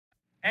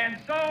And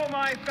so,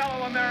 my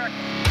fellow Americans,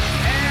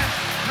 ask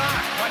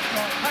not what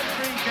your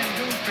country can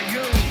do for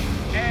you.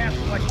 Ask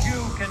what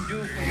you can do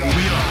for yourself.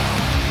 We are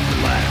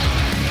the last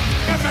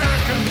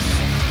Americans.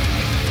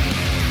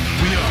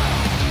 We are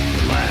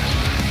the last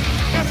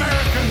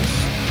Americans.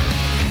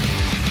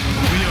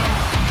 We are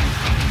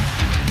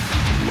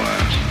the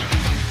last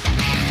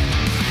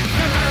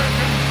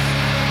Americans.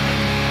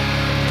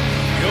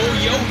 Yo,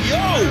 yo,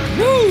 yo!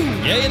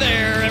 Woo! Yay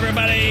there,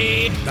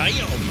 everybody!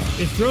 Damn!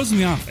 It throws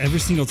me off every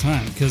single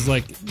time because,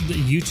 like, the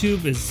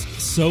YouTube is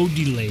so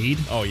delayed.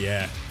 Oh,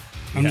 yeah.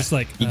 I'm just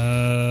like, is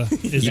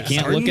You it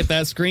can't starting? look at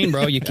that screen,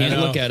 bro. You can't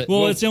look at it.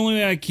 Well, it's the only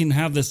way I can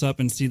have this up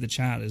and see the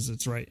chat is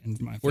it's right in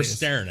my face. We're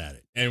staring at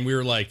it, and we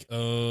were like,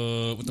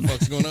 what the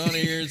fuck's going on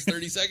here? It's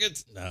 30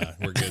 seconds? Nah,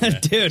 we're good, man.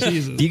 Dude,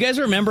 Jesus. do you guys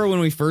remember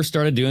when we first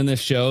started doing this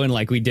show and,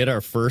 like, we did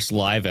our first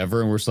live ever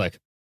and we're just like,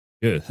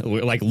 dude,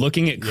 we're like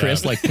looking at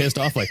Chris, like pissed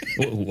off, like,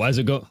 why is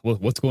it go?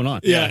 What's going on?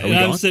 Yeah, Are we and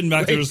I'm going? sitting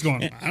back there just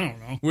going, I don't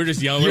know. We're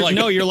just yelling. We're like,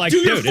 No, you're like, do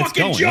dude, your it's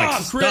fucking going. job,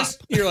 Like, Chris.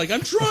 stop. You're like,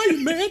 I'm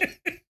trying, man.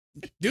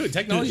 Dude,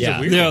 technology's Yeah. a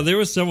weird. Yeah, there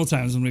was several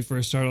times when we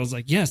first started. I was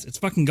like, yes, it's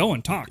fucking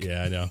going. Talk.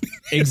 Yeah, I know.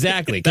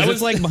 Exactly. Because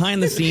it's like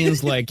behind the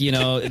scenes, like, you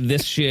know,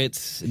 this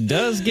shit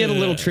does get a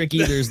little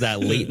tricky. There's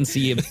that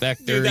latency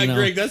factor. Dude, that you know?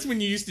 Greg, that's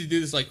when you used to do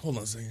this. Like, hold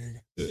on a second.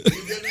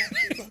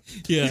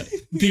 Yeah.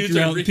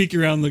 Peek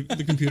around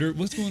the computer.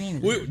 What's going on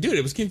over here? Dude,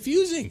 it was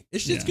confusing.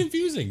 This shit's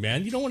confusing,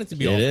 man. You don't want it to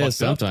be all It fucked is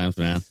sometimes,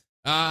 man.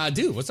 up.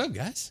 Dude, what's up,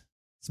 guys?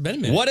 It's been a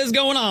minute. What is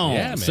going on?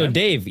 Yeah, man. So,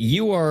 Dave,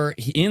 you are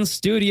in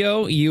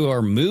studio. You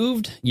are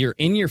moved. You're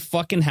in your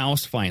fucking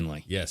house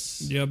finally.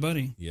 Yes. Yeah,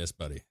 buddy. Yes,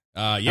 buddy.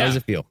 How Yeah. does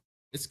it feel?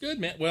 It's good,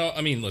 man. Well,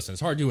 I mean, listen,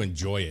 it's hard to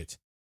enjoy it,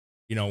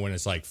 you know, when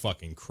it's like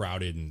fucking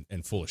crowded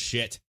and full of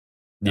shit.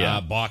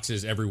 Yeah.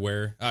 Boxes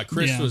everywhere.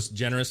 Chris Yeah. was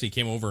generous. He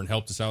came over and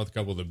helped us out with a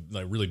couple of the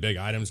like, really big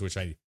items, which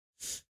I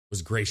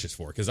was gracious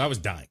for because I was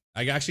dying.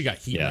 I actually got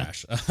heat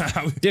rash.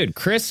 Dude,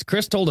 Chris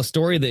told a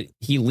story that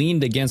he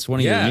leaned against one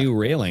of your new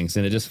railings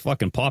and it just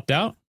fucking popped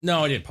out.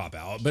 No, it didn't pop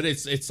out, but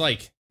it's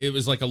like it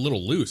was like a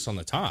little loose on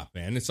the top,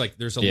 man. It's like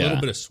there's a little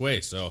bit of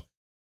sway. So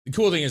the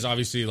cool thing is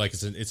obviously like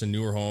it's a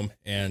newer home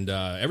and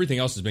everything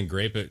else has been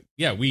great. But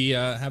yeah, we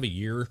have a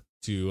year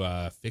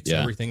to fix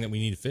everything that we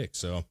need to fix.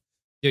 So,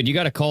 dude, you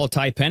got to call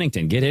Ty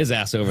Pennington, get his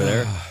ass over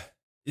there,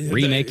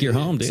 remake your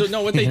home, dude. So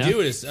no, what they do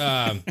is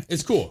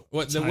it's cool.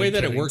 The way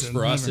that it works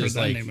for us is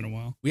like name in a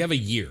while. we have a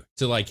year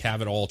to like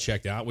have it all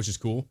checked out, which is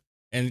cool.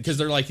 And because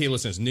they're like, hey,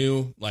 listen, it's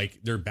new. Like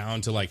they're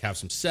bound to like have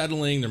some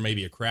settling. There may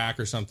be a crack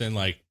or something.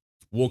 Like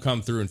we'll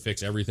come through and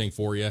fix everything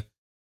for you.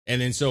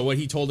 And then so what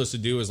he told us to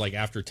do is like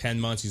after 10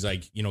 months, he's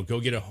like, you know, go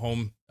get a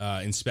home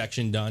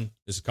inspection done.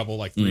 There's a couple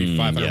like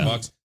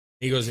 $500.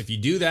 He goes, if you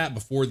do that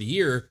before the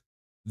year,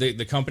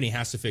 the company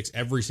has to fix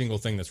every single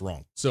thing that's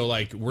wrong. So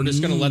like we're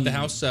just gonna let the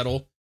house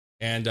settle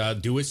and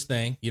do its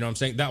thing. You know what I'm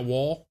saying? That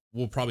wall,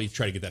 we'll probably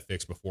try to get that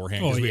fixed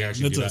beforehand. Oh, We yeah.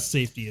 actually That's do a that.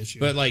 safety issue.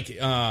 But like,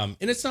 and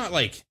it's not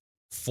like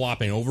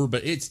flopping over,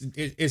 but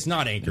it's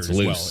not anchored It's as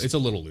loose. well. It's a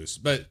little loose,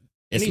 but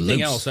It's anything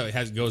loose. else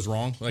that goes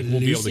wrong, like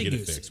we'll be able to get it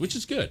Loosey-goosey. fixed, which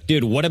is good.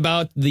 Dude, what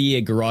about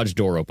the garage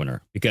door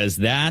opener? Because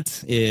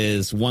that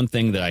is one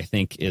thing that I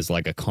think is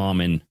like a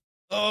common,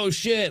 oh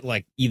shit,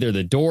 like either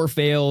the door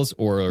fails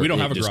or We don't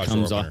it have a just garage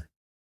comes door off. opener.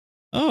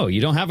 Oh,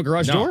 you don't have a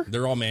garage No, door?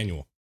 they're all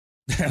manual.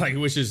 Like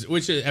which is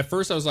at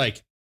first I was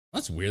like,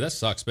 that's weird, that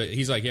sucks. But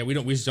he's like, yeah, we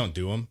just don't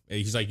do them.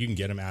 He's like, you can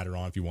get them added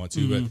on if you want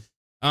to,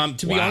 but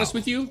to be honest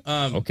with you,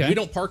 we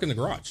don't park in the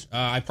garage.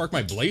 I park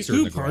my Blazer in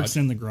Who the garage. parks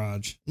in the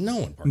garage? No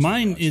one parks.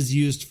 Mine in the garage. is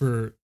used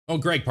for. Oh,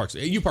 Greg parks.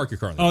 You park your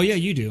car in the Oh garage. yeah,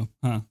 you do,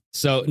 huh?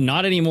 So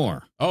not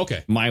anymore. Oh,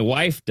 okay. My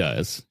wife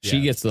does. She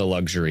Yeah. gets the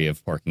luxury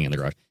of parking in the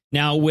garage.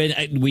 Now, when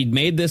we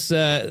made this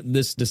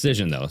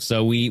decision though,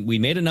 so we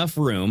made enough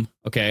room,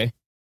 okay,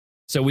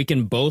 so we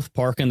can both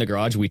park in the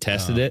garage. We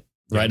tested it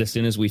right as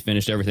soon as we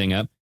finished everything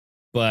up,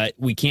 but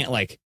we can't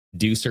like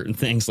do certain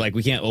things. Like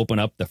we can't open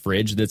up the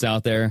fridge that's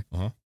out there,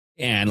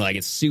 and like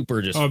it's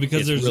super just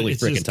Because it's really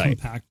it's freaking just tight.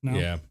 compact now.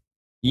 Yeah.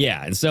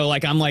 Yeah, and so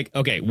like I'm like,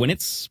 okay, when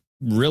it's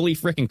really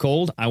freaking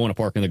cold, I want to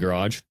park in the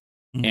garage.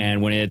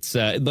 And when it's,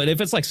 but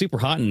if it's like super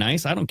hot and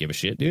nice, I don't give a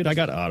shit, dude. I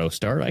got auto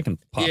start. I can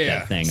pop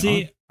that thing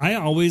See, on. I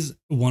always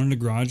wanted a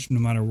garage no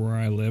matter where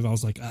I live. I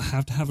was like, I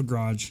have to have a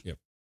garage. Yep.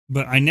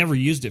 But I never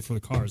used it for the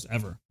cars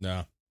ever.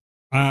 No.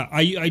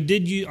 I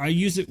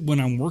use it when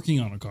I'm working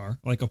on a car,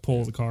 like I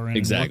pull the car in.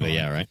 Exactly. And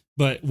work Yeah. on it. Right.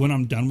 But when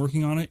I'm done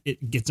working on it,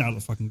 it gets out of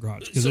the fucking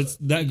garage because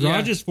that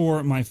garage is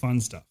for my fun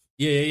stuff.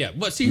 Yeah.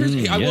 But see, here's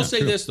I will yeah, say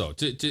true. this though,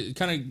 to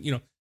kind of, you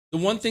know, the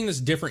one thing that's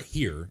different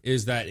here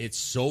is that it's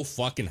so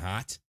fucking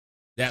hot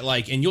that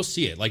like, and you'll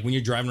see it like when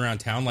you're driving around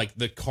town, like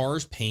the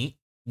car's paint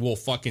will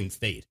fucking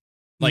fade.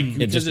 Like It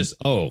because just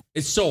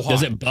it's so hot.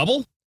 does it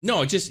bubble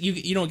No, it just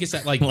you know it gets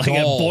that like like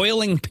dull, a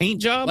boiling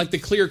paint job? like the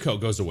clear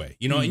coat goes away,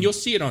 you know, and you'll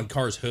see it on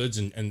cars' hoods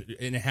and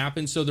it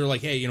happens. So they're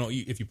like, hey, you know,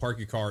 if you park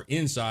your car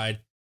inside,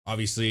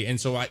 obviously, and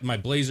so my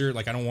Blazer,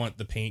 like I don't want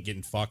the paint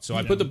getting fucked, so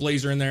I put the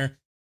Blazer in there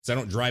because I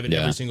don't drive it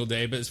every single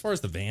day. But as far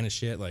as the van and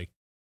shit, like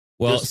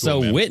Well, Just cool,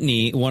 so man.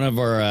 Whitney, one of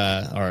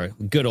our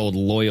good old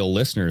loyal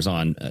listeners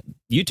on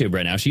YouTube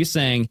right now, she's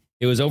saying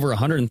it was over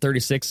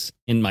 136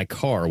 in my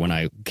car when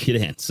I get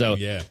in. So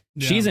Yeah.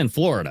 she's in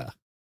Florida.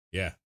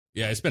 Yeah.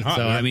 Yeah. It's been hot.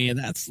 So, man. I mean,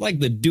 that's like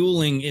the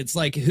dueling. It's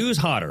like, who's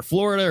hotter,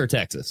 Florida or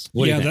Texas?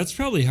 What do you Yeah, think? that's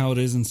probably how it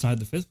is inside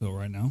the fifth wheel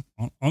right now.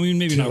 I mean,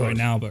 maybe not Dude. right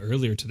now, but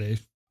earlier today.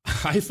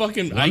 I got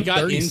into the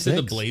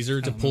 136.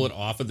 Blazer to pull it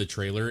off of the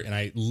trailer, and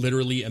I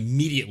literally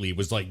immediately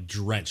was like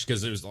drenched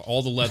because it was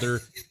all the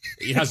leather.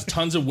 It has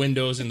tons of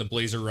windows in the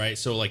Blazer, right?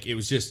 So like it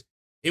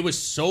was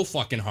so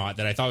fucking hot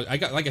that I thought I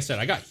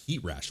got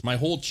heat rash. My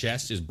whole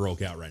chest is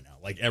broke out right now,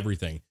 like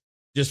everything,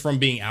 just from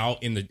being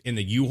out in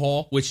the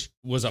U-Haul, which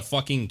was a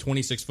fucking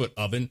 26-foot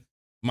oven,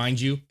 mind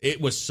you. It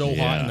was so hot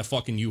Yeah. in the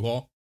fucking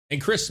U-Haul, and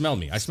Chris smelled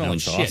me. I smell like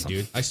Smells shit, awesome.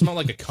 dude. I smell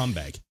like a cum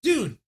bag.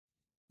 Dude,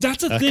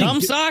 that's a A thing.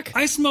 cum sock?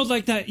 I smelled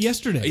like that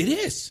yesterday. It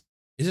is.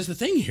 It is the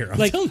thing here. I'm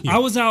like telling you. I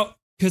was out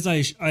because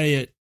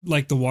I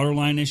like the water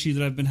line issue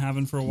that I've been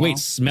having for a while. Wait,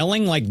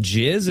 smelling like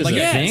jizz is like a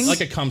yes. thing?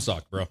 like a cum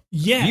sock, bro.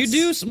 yes, You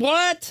do?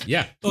 What?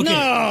 Yeah. Okay,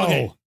 No.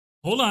 okay.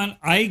 Hold on.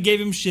 I gave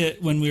him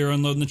shit when we were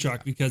unloading the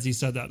truck because he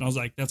said that, and I was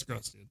like, "That's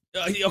gross, dude."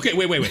 Okay,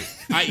 wait.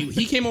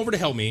 He came over to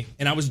help me,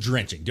 and I was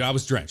drenching. Dude, I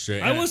was drenched.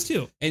 Right? I was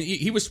too. And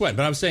he was sweating,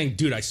 but I was saying,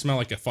 dude, I smell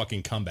like a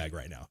fucking cum bag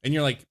right now. And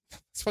you're like,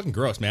 it's fucking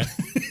gross, man.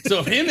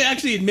 So him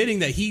actually admitting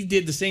that he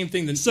did the same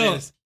thing. So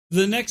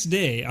the next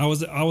day, I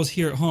was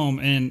here at home,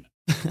 and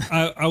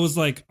I was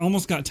like,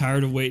 almost got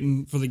tired of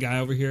waiting for the guy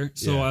over here,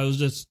 so Yeah. I was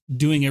just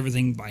doing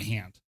everything by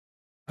hand.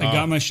 I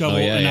got my shovel,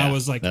 yeah, and yeah. I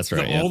was like, That's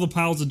right, yeah. all the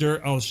piles of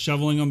dirt, I was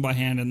shoveling them by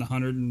hand in the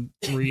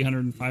 103,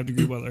 105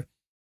 degree weather,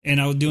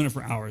 and I was doing it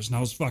for hours, and I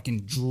was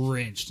fucking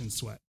drenched in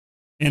sweat.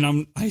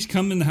 And I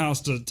come in the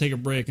house to take a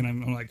break, and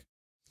I'm like,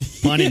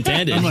 Pun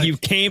intended. I'm like- You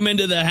came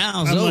into the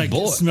house. I'm Oh, like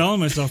boy. smelling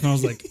myself, and I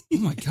was like, oh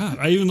my god!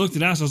 I even looked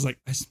at Ash. I was like,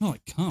 I smell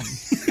like cum.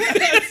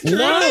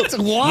 What?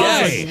 Why?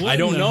 Yes. I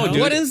don't in the know, hell?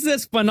 dude. What is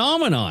this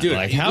phenomenon? Dude,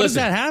 like, how does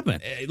listen. that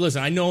happen?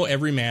 Listen, I know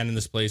every man in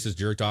this place is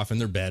jerked off in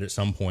their bed at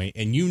some point,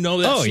 and you know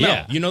that Oh, smell.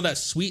 yeah. You know that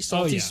sweet,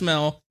 salty yeah.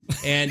 smell,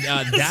 and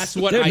that's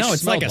what Dude, I no,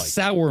 it's smelled like a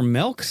sour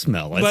milk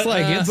smell.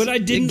 It's but I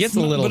didn't. It gets a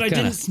little. But I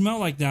kinda, didn't smell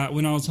like that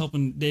when I was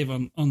helping Dave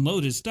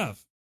unload his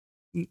stuff.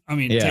 I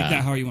mean, Yeah. take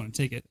that how you want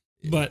to take it.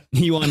 But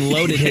You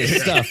unloaded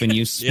his stuff and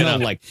you smelled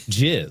know. like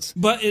jizz.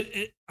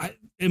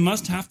 it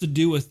must have to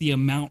do with the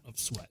amount of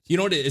sweat. You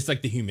know what? It's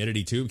like the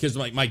humidity too, because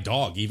like my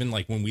dog, even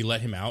like when we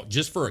let him out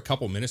just for a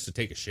couple minutes to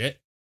take a shit,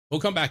 he'll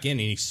come back in and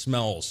he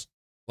smells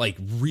like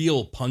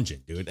real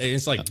pungent, dude. And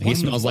it's like He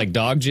smells like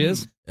dog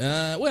jizz.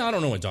 well, I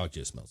don't know what dog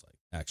jizz smells like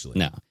actually.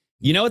 No.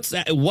 You know,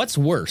 what's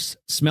worse,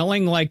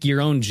 smelling like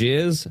your own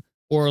jizz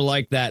or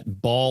like that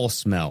ball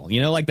smell?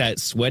 You know, like that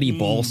sweaty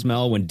ball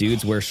smell when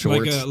dudes wear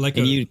shorts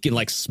and you can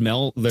like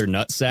smell their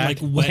nutsack. Like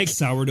wet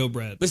sourdough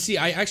bread. But see,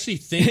 I actually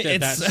think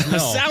that It's smell,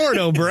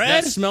 sourdough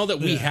bread. that smell that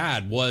we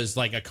had was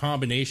like a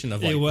combination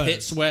of It like was.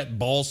 pit sweat,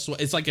 ball sweat.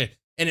 It's like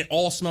and it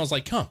all smells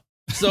like cum.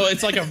 So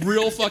it's like a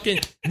real fucking.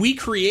 We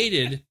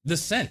created the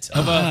scent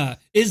of a.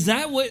 Is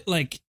that what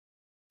like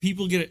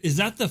people get? Is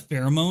that the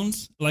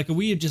pheromones? Like, are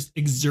we just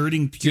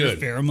exerting pure Dude,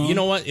 pheromone? you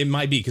know what? It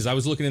might be because I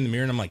was looking in the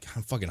mirror and I'm like,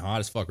 I'm fucking hot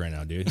as fuck right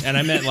now, dude. And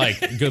I meant like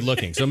good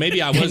looking. So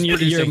maybe I was And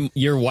producing.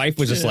 your wife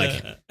was just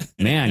like,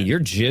 man, your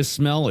jizz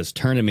smell is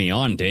turning me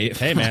on, Dave.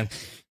 Hey, man.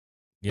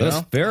 You Those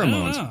know,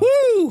 pheromones. I don't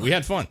Woo! we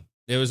had fun.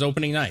 It was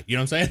opening night. You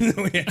know what I'm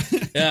saying?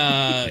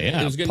 Yeah,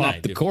 it was a good pop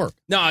night. the dude. cork.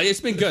 No,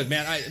 it's been good,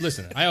 man.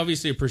 I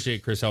obviously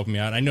appreciate Chris helping me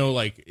out. I know,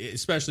 like,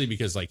 especially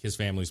because like his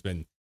family's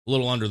been a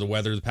little under the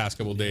weather the past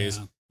couple of days.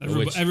 Yeah.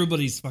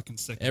 Everybody's fucking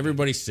sick.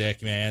 Everybody's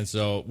sick, man.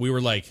 So we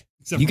were like,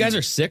 Except You for guys me.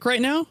 are sick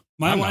right now?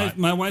 My I'm wife. not.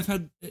 My wife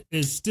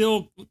is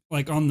still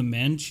like on the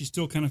mend. She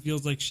still kind of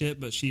feels like shit,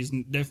 but she's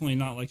definitely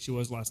not like she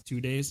was last 2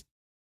 days.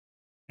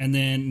 And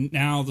then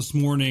now this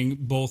morning,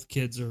 both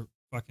kids are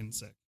fucking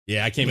sick.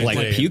 yeah, I came in Like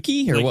today.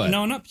 pukey or Like, what?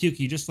 No, not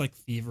pukey, just like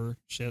fever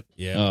shit.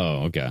 Yeah,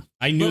 Oh, okay.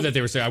 I knew Well- that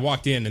they were sick. I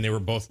walked in and they were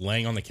both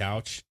laying on the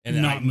couch and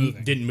then Not I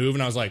moving. didn't move,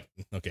 and I was like,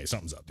 okay,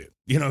 something's up, dude.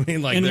 You know what I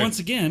mean? Like, And they're- once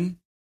again,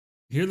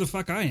 here the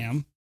fuck I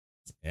am,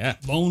 yeah.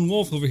 lone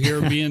wolf over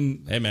here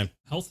being Hey, man,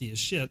 healthy as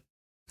shit.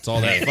 it's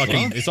all that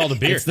fucking. It's all the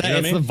beer. It's, you know what I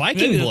it's the mean?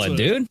 Viking Maybe that's blood, what-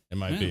 dude. It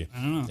might Yeah, be.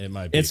 I don't know. It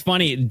might be. It's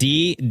funny.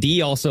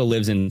 D also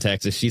lives in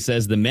Texas. She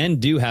says the men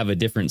do have a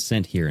different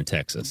scent here in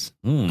Texas.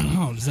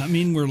 Oh, does that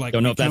mean we're like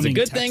Don't know if that's a becoming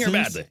good thing or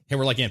bad Texans? thing. Hey,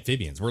 we're like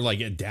amphibians. We're like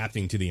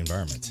adapting to the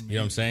environment. You know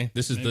what I'm saying?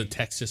 This is the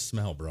Texas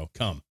smell, bro.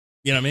 Come.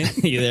 You know what I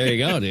mean? There you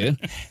go, dude.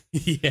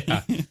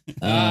 Yeah.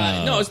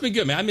 No, it's been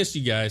good, man. I missed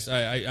you guys.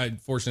 I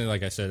fortunately,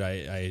 like I said,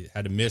 I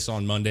had to miss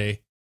on Monday.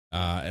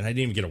 And I didn't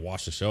even get to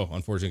watch the show,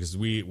 unfortunately, because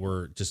we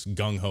were just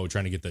gung ho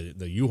trying to get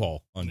the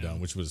U-Haul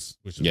undone, which was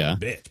Yeah. a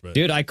bitch. But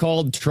Dude, I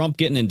called Trump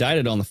getting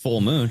indicted on the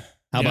full moon.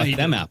 How Yeah, about he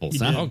them did. apples, He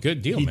huh? did. oh,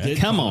 good deal, He man. did.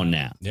 Come on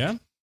now. Yeah.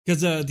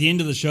 Because at the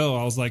end of the show,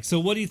 I was like, "So,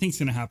 what do you think's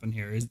going to happen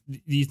here? Do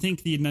you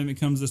think the indictment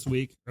comes this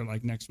week or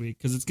like next week?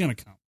 Because it's going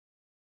to come.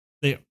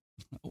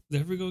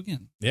 There we go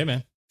again. Yeah,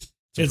 man.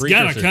 a It's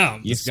gonna precursor.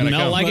 come. You It's gonna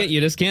smell come. like But- it, you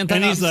just can't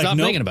And he's stop like,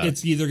 "Nope, thinking about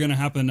it's either going to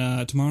happen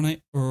tomorrow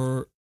night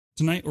or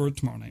tonight or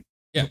tomorrow night.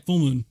 Yeah. Full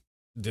moon.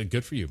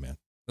 Good for you, man.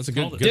 That's a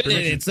good Dude,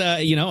 prediction. it's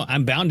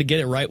I'm bound to get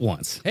it right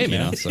once. Hey,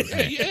 man. So,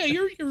 Yeah,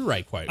 you're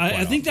right. Quite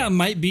I think often. that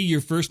might be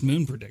your first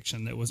moon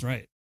prediction that was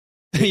right.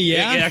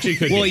 yeah, It actually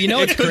could Well, be. you know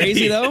what's It could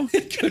crazy be. though?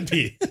 It could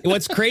be.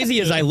 What's crazy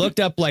is I looked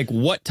up like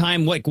what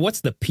time, like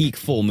what's the peak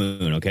full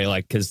moon? Okay,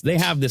 like because they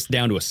have this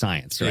down to a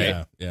science,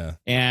 right? Yeah.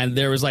 And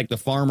there was like the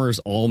Farmer's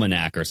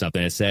Almanac or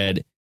something. It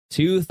said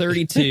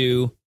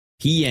 2:32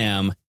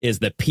 p.m. is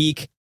the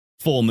peak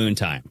full moon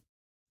time.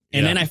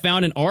 And then I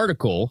found an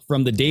article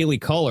from the Daily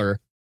Caller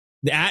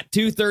at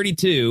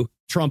 2:32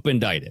 Trump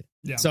indicted.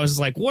 Yeah. So I was just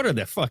like, what are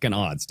the fucking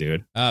odds,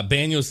 dude?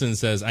 Danielson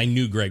says, I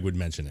knew Greg would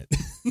mention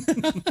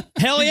it.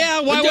 Hell yeah,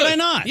 why would I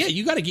not? Yeah,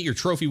 you got to get your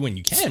trophy when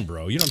you can,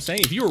 bro. You know what I'm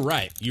saying? If you were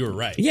right, you were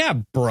right. Yeah,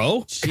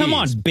 bro. Jeez, Come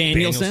on,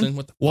 Danielson. Danielson,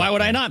 what the Why fuck,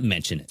 would I man? not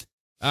mention it?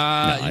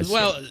 I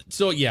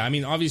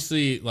mean,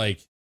 obviously,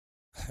 like,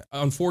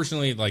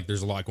 unfortunately, like,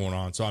 there's a lot going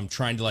on. So I'm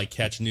trying to, like,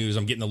 catch news.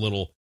 I'm getting the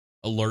little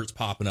alerts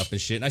popping up and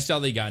shit. And I saw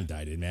they got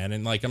indicted, man.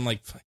 And, like, I'm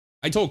like,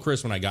 I told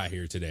Chris when I got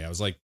here today, I was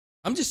like,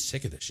 I'm just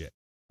sick of this shit.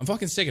 I'm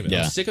fucking sick of it.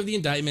 Yeah. I'm sick of the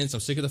indictments. I'm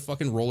sick of the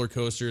fucking roller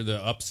coaster,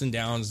 the ups and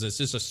downs. It's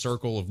just a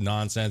circle of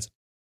nonsense.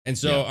 And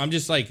so I'm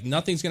just like,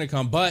 nothing's going to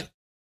come. But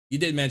you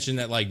did mention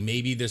that, like,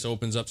 maybe this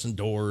opens up some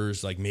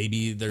doors. Like,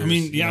 maybe there's.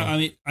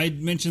 I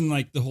mentioned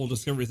like the whole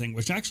discovery thing,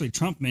 which actually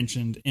Trump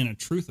mentioned in a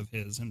truth of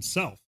his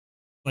himself.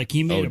 Like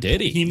he made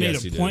did he? He made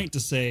Yes, a he point to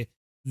say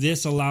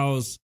this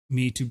allows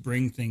me to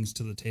bring things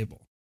to the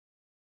table.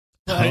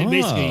 Oh.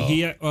 Basically,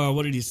 he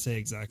what did he say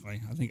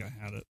exactly? I think I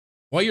had it.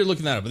 While you're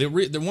looking that up,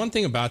 the one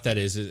thing about that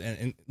is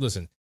and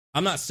listen,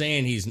 I'm not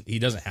saying he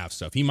doesn't have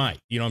stuff. He might,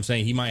 you know what I'm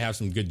saying? He might have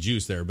some good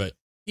juice there, but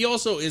he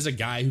also is a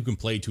guy who can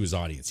play to his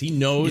audience. He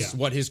knows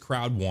what his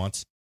crowd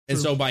wants. And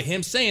so by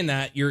him saying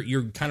that,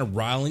 you're kind of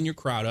riling your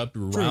crowd up,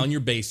 you're riling your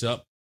base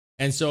up.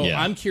 And so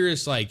I'm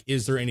curious, like,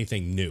 is there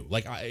anything new?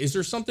 Like, is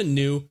there something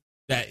new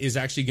that is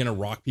actually going to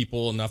rock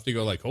people enough to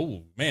go like,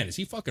 oh, man, is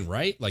he fucking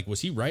right? Like,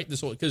 was he right this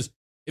whole? Because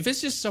if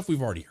it's just stuff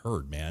we've already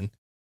heard, man,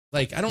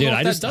 like, I don't know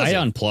if I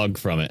unplug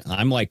from it.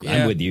 I'm like,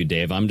 I'm with you,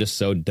 Dave. I'm just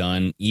so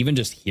done. Even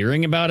just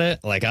hearing about it,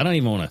 like, I don't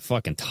even want to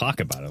fucking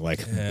talk about it.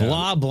 Like,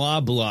 blah,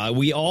 blah, blah.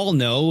 We all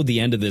know the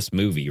end of this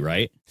movie,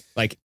 right?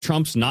 Like,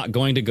 Trump's not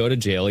going to go to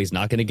jail. He's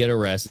not going to get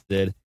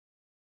arrested.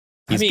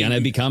 He's going to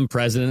become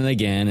president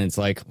again. It's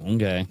like,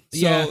 okay.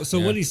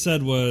 So what he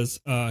said was,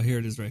 here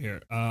it is right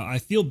here. I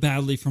feel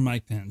badly for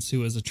Mike Pence,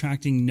 who is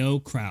attracting no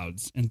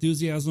crowds,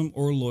 enthusiasm,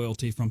 or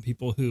loyalty from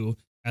people who,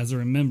 as a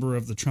member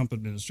of the Trump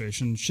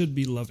administration, should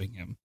be loving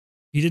him.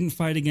 He didn't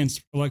fight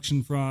against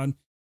election fraud,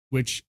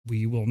 which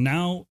we will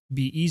now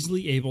be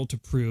easily able to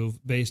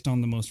prove based on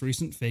the most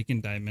recent fake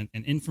indictment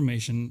and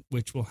information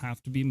which will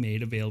have to be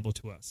made available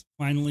to us.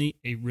 Finally,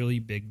 a really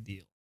big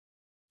deal.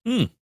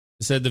 It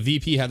said the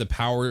VP had the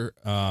power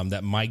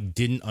that Mike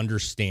didn't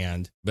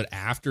understand, but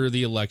after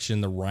the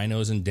election, the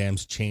rhinos and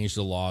Dems changed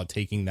the law,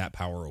 taking that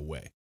power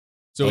away.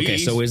 So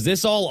so is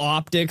this all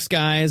optics,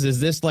 guys? Is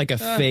this like a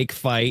fake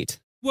fight?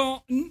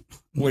 Well,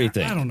 what do you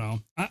think? I don't know.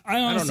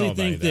 I honestly know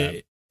think about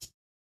that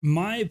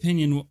my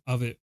opinion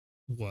of it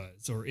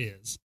was or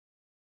is,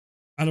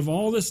 out of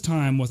all this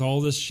time with all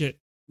this shit,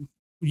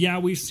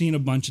 we've seen a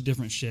bunch of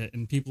different shit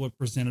and people have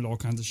presented all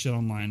kinds of shit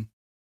online,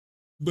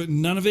 but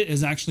none of it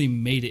has actually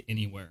made it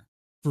anywhere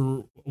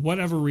for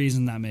whatever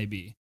reason that may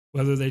be.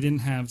 Whether they didn't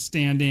have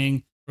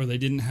standing or they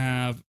didn't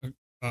have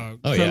a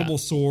credible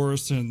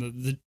source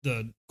and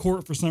the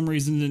court for some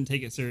reason didn't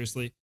take it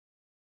seriously.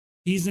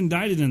 He's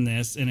indicted in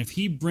this, and if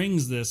he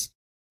brings this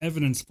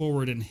evidence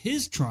forward in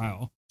his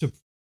trial to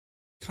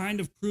kind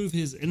of prove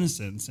his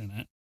innocence in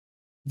it,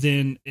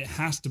 then it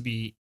has to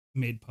be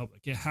made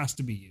public. It has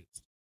to be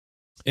used.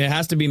 It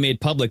has to be made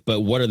public,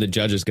 but what are the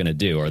judges going to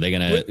do? Are they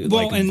going to In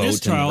vote this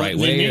trial, in the right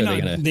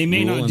way? they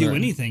may not do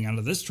anything out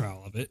of this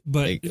trial of it,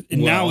 but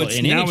now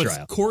it's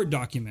court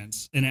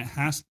documents, and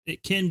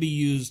it can be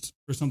used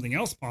for something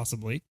else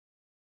possibly,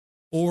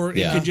 or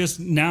it could just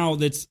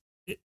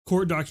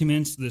court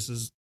documents. This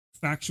is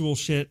factual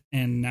shit,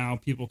 and now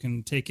people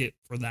can take it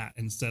for that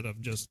instead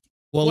of just.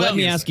 Well, let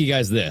me ask you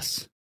guys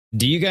this.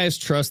 Do you guys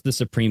trust the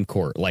Supreme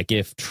Court? Like,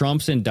 if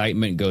Trump's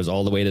indictment goes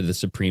all the way to the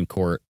Supreme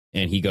Court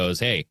and he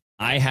goes, hey,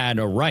 I had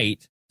a right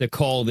to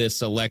call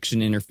this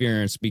election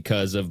interference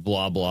because of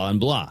blah, blah, and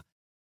blah.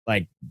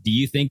 Like, do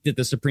you think that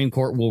the Supreme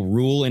Court will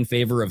rule in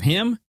favor of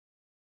him?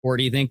 Or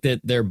do you think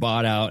that they're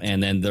bought out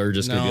and then they're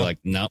just going to be like,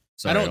 nope.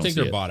 I don't think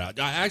they're bought out.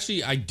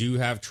 I do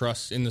have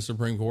trust in the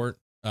Supreme Court.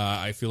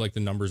 I feel like the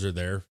numbers are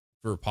there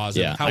for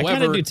positive. Yeah, however, I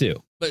kind of do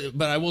too.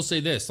 But I will say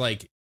this,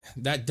 like,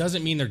 that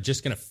doesn't mean they're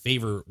just going to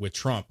favor with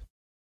Trump,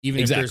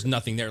 even if there's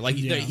nothing there. Like,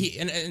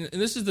 and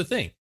this is the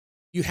thing.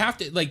 You have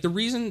to, like, the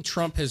reason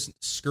Trump has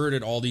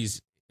skirted all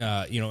these,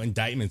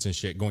 indictments and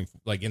shit going,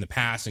 like, in the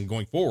past and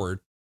going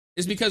forward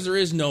is because there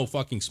is no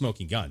fucking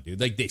smoking gun, dude.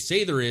 Like, they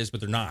say there is,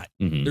 but they're not.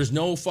 Mm-hmm. There's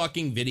no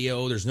fucking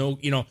video. There's no,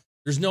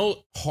 there's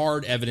no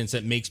hard evidence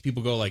that makes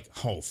people go like,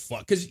 oh,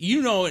 fuck. Because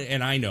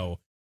and I know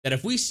that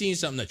if we seen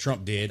something that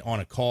Trump did on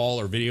a call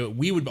or video,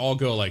 we would all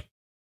go like,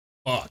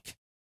 fuck,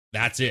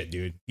 that's it,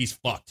 dude. He's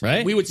fucked.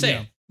 Right? We would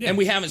say it. and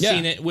we haven't Yeah.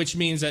 seen it, which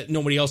means that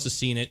nobody else has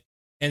seen it.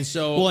 And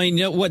so, Well, you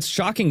know what's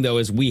shocking though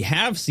is we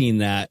have seen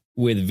that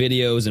with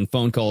videos and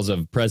phone calls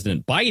of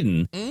President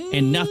Biden,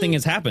 and nothing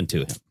has happened to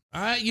him.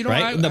 Right?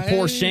 The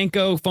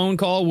Poroshenko phone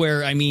call,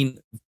 where I mean,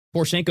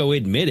 Poroshenko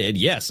admitted,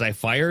 yes, I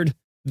fired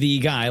the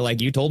guy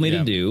like you told me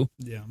to do.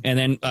 Yeah. And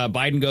then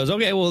Biden goes,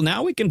 okay, well,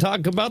 now we can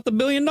talk about the $1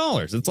 billion.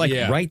 It's like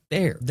right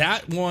there.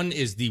 That one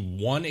is the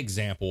one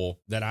example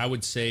that I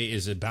would say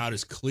is about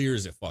as clear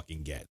as it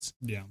fucking gets.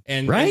 Yeah.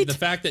 And the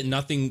fact that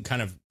nothing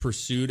kind of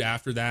pursued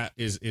after that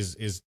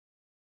is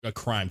a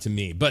crime to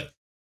me. But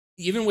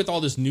even with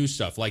all this new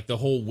stuff, like the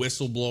whole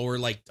whistleblower,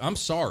 like, I'm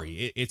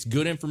sorry, it's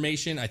good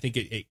information. I think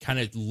it kind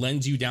of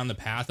lends you down the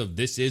path of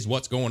this is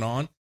what's going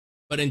on.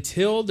 But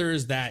until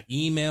there's that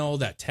email,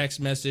 that text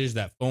message,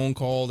 that phone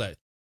call, that,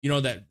 you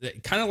know,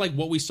 that kind of like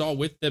what we saw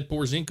with the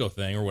Poroshenko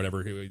thing or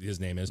whatever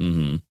his name is,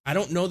 I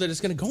don't know that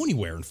it's going to go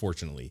anywhere,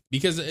 unfortunately,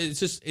 because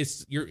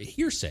it's your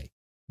hearsay.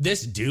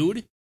 This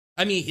dude,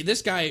 I mean,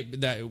 this guy,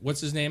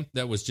 what's his name?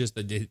 That was just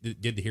did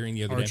the hearing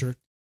the other day.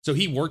 So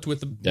he worked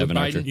with Devin Biden,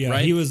 Archer. Yeah,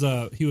 right? he was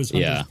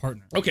Hunter's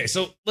partner. Okay,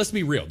 so let's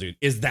be real, dude.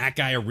 Is that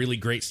guy a really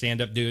great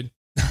stand-up dude?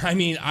 I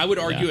mean, I would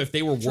argue if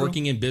they were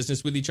working in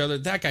business with each other,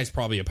 that guy's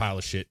probably a pile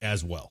of shit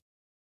as well.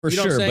 For You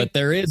know what I'm sure, saying? but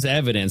there is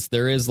evidence.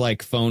 There is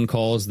like phone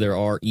calls. There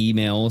are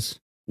emails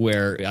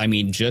where, I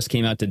mean, just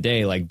came out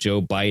today, like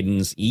Joe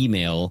Biden's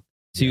email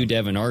to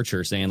Devin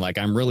Archer saying, like,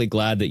 I'm really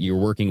glad that you're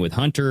working with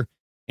Hunter.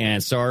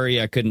 And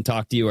sorry, I couldn't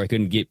talk to you. Or I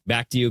couldn't get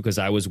back to you because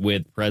I was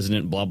with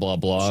President blah, blah,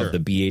 blah of the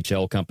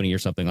BHL company or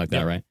something like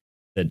that, right?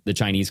 The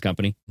Chinese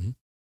company.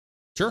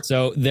 Sure.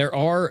 So there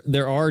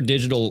are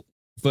digital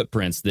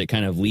footprints that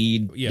kind of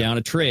lead down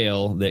a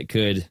trail that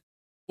could.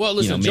 Well,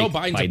 listen, you know, Joe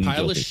make Biden's Biden a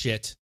pile guilty. of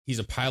shit. He's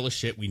a pile of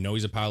shit. We know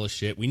he's a pile of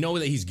shit. We know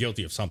that he's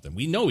guilty of something.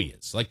 We know he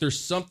is. Like, there's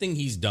something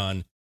he's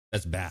done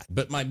that's bad.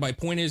 But my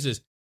point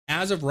is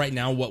as of right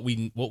now, what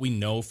we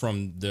know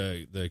from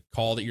the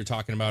call that you're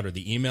talking about or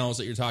the emails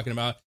that you're talking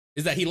about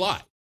is that he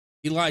lied.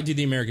 He lied to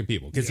the American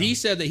people because he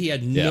said that he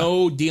had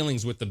no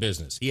dealings with the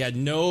business. He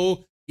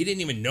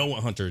didn't even know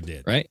what Hunter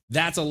did. Right.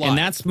 That's a lie. And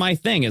that's my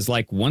thing is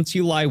like, once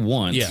you lie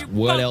once,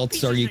 what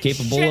else are you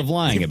capable of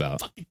lying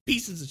about? Fucking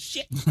pieces of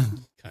shit.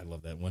 I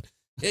love that one.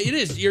 It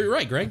is. You're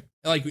right, Greg.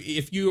 Like,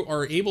 if you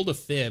are able to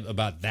fib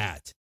about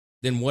that,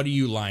 then what are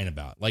you lying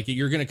about? Like,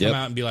 you're going to come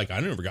out and be like, I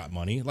never got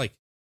money. Like,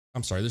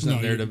 I'm sorry, there's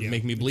nothing there to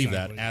make me believe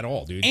that at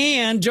all, dude.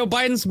 And Joe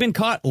Biden's been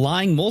caught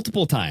lying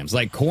multiple times,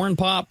 like Corn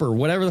Pop or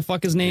whatever the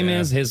fuck his name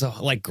is. His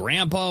like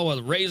grandpa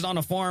was raised on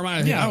a farm.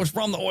 I was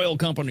from the oil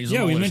companies.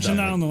 Yeah, we mentioned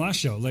that on the last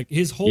show. Like,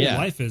 his whole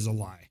life is a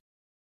lie.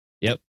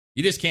 Yep.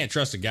 You just can't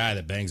trust a guy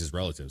that bangs his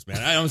relatives, man. I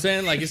know what I'm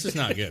saying? Like, it's just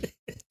not good.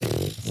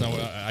 That's not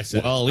what I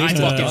said. Well, at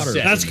least I fucking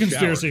said that's it.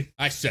 conspiracy.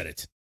 I said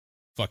it.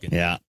 Fucking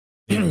yeah.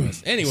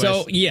 Anyways.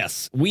 So,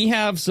 yes, we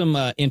have some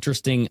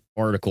interesting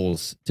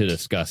articles to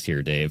discuss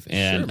here, Dave.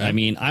 And Sure, I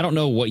mean, I don't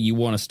know what you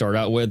want to start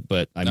out with,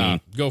 but I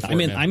mean, go for it,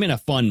 man. I'm in a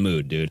fun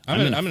mood, dude.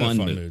 I'm in a fun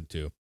mood,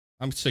 too.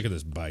 I'm sick of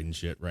this Biden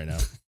shit right now.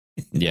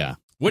 Yeah.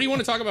 What do you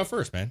want to talk about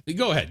first, man?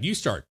 Go ahead. You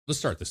start. Let's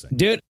start this thing.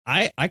 Dude,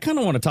 I kind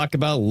of want to talk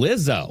about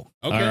Lizzo.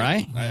 Okay. All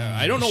right.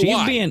 I don't know she's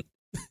why.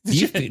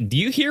 Do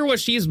you hear what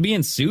she's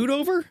being sued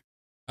over?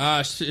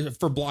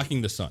 For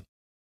blocking the sun.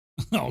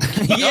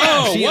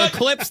 She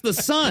eclipsed the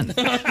sun.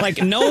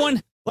 Like, no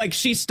one, like,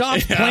 she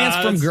stopped plants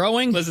from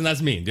growing. Listen,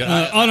 that's mean.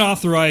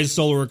 Unauthorized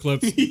solar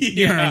eclipse.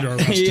 You're under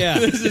arrest. Yeah.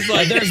 This is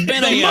like, there's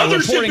been a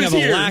reporting of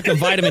a lack of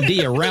vitamin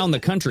D around the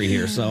country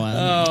here. So,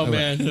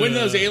 man. When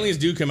those aliens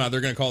do come out,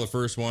 they're going to call the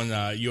first one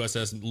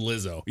USS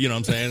Lizzo. You know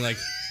what I'm saying? Like,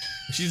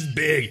 she's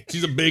big.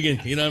 She's a big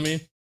one. You know what I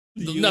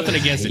mean? Nothing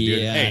against it,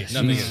 dude. Yeah, hey,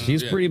 nothing against it.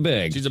 she's pretty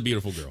big. She's a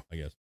beautiful girl, I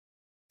guess.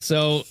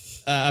 So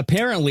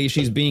apparently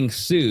she's being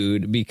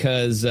sued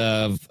because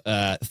of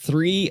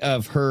 3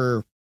 of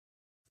her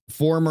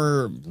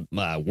former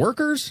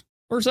workers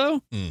or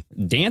so,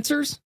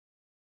 dancers.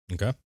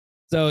 Okay.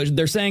 So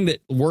they're saying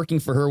that working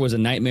for her was a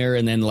nightmare.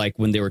 And then, like,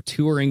 when they were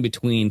touring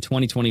between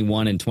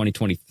 2021 and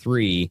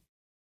 2023,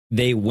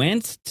 they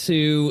went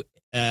to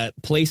a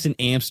place in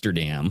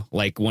Amsterdam,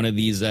 like one of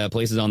these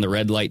places on the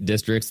red light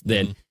districts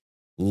that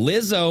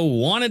Lizzo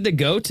wanted to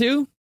go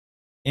to.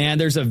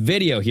 And there's a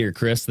video here,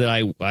 Chris, that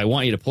I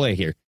want you to play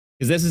here.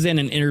 Because this is in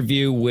an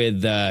interview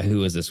with,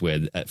 who is this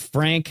with?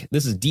 Frank.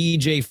 This is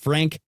DJ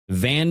Frank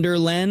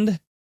Vanderlend,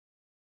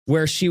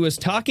 where she was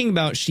talking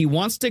about she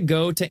wants to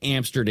go to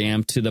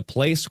Amsterdam to the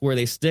place where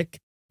they stick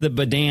the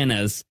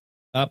bananas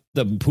up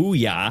the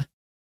booyah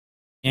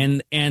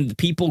and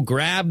people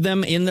grab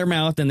them in their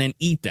mouth and then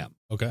eat them.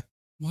 Okay.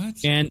 What?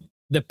 And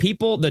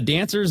the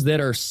dancers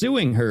that are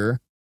suing her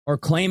are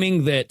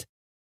claiming that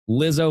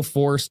Lizzo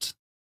forced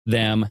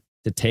them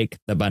to take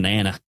the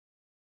banana.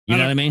 You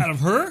know what I mean? Out of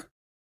her?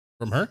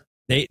 From her?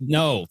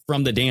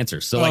 From the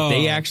dancers. So like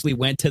they actually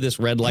went to this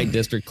red light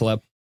district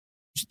club,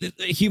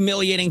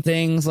 humiliating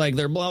things like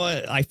they're blah,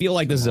 blah. I feel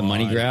like this is a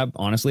money grab,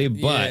 honestly,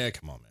 but yeah,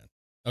 come on, man.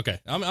 Okay.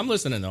 I'm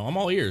listening though. I'm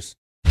all ears.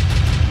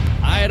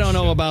 I don't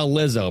know about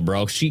Lizzo,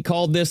 bro. She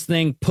called this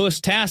thing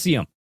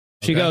puss-tassium.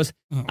 She goes,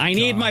 Oh, I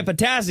need God. my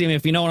potassium,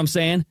 if you know what I'm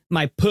saying.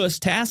 My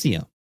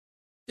puss-tassium.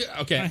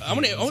 Yeah, okay, I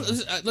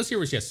hate let's hear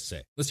what she has to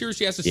say. Let's hear what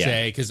she has to Yeah.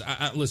 say, because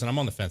listen, I'm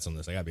on the fence on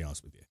this. I gotta be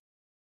honest with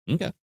you.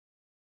 Okay.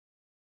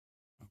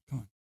 Oh, come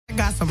on. I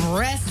got some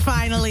rest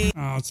finally.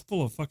 Oh, it's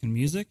full of fucking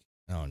music.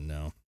 Oh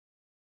no.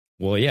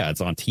 Well, yeah, it's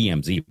on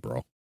TMZ,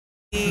 bro.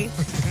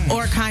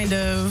 Or kind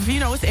of,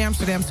 it's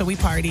Amsterdam, so we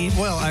party.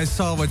 Well, I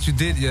saw what you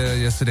did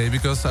yesterday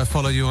because I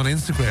follow you on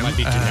Instagram. Might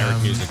be generic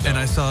music, though. And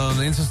I saw on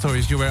the Insta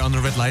stories you were on the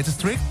red light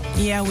district.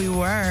 Yeah, we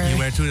were. You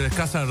were to the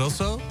Casa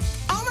Rosso.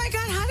 Oh my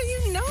God, how do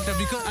you know Yeah, that?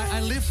 because I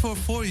lived for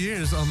 4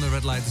 years on the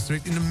red light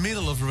district, in the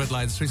middle of the red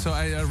light district, so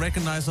I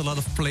recognize a lot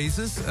of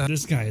places.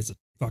 This guy is a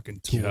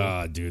fucking tool.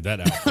 God, dude, that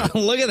outfit.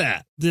 Look at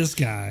that. This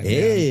guy. man.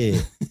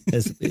 Hey.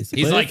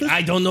 He's like,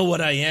 I don't know what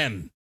I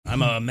am.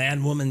 I'm a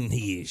man, woman,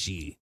 he,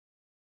 she.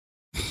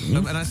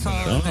 And I saw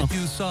that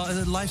you saw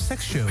a live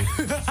sex show.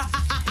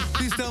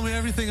 Please tell me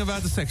everything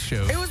about the sex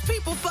show. It was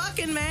people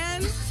fucking,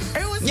 man.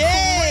 It was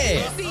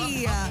Yeah.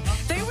 crazy.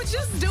 They were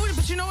just doing it,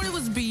 but you know what? It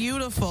was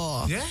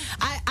beautiful. Yeah?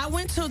 I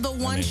went to the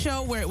one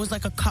show where it was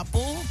like a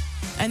couple,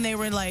 and they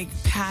were like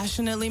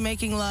passionately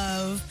making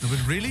love. It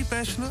was really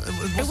passionate.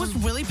 It was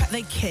really,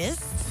 they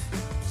kissed.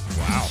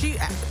 Wow.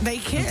 They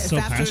kissed so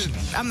after.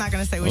 passionate. I'm not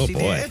gonna say what Oh, she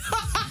boy. did.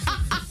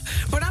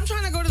 But I'm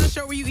trying to go to the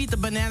show where you eat the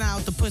banana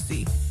out the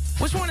pussy.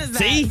 Which one is that?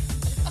 See?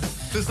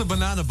 This is the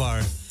banana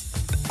bar.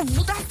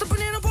 Well, that's the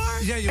banana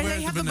bar. Yeah, you and were they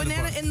at have the the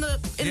banana banana bar.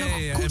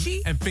 in the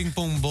coochie, And ping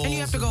pong balls. and you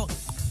have to go.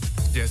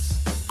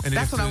 Yes. And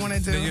That's what I wanna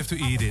do. Then you have to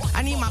eat it.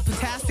 I need my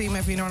potassium,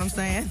 if you know what I'm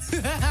saying.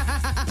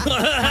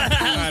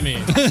 I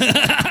mean,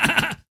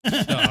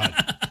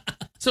 God.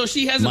 So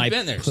she hasn't My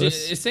been there.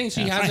 puss- It's saying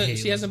she I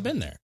hate hasn't been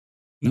there.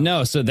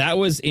 No, so that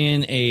was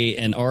in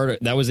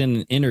that was in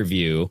an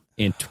interview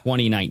in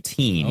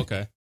 2019.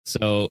 Okay.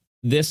 So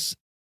this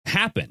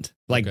happened.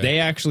 Like Okay. they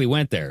actually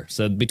went there.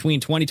 So between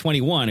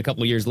 2021, a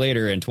couple of years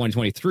later, and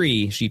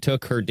 2023, she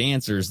took her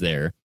dancers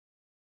there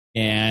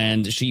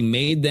and she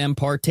made them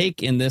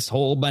partake in this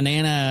whole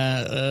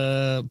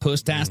banana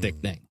puss-tastic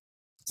thing.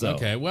 So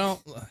Okay.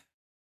 Well,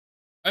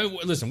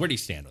 listen, where do you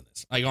stand on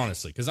this? Like,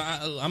 honestly, because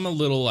I'm a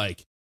little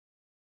like,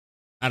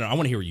 I don't know. I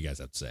want to hear what you guys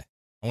have to say.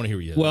 I want to hear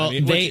what you well, I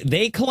mean,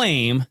 they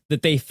claim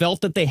that they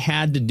felt that they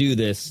had to do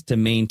this to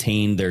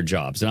maintain their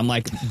jobs. And I'm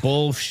like,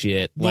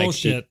 bullshit.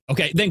 Bullshit. Like,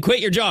 okay, then quit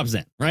your jobs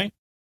then, right?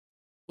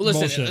 Well,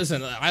 Bullshit.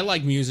 listen. I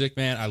like music,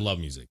 man. I love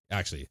music.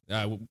 Actually,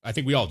 I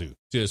think we all do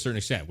to a certain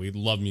extent. We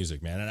love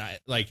music, man.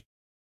 And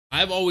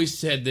I've always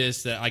said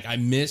this, that like I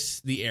miss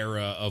the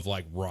era of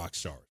like rock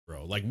stars,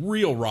 bro. Like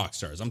real rock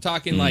stars. I'm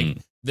talking like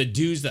the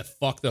dudes that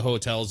fuck the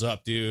hotels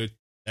up, dude.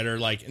 That are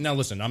like, now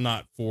listen, I'm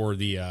not for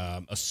the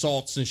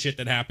assaults and shit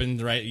that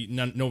happened, right?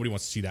 Nobody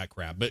wants to see that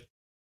crap. But,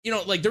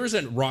 like there was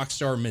a rock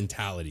star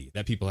mentality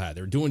that people had.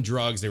 They were doing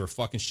drugs. They were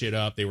fucking shit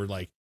up. They were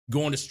like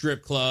going to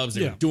strip clubs.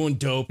 They were doing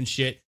dope and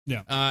shit.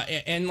 Yeah.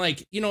 And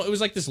like, it was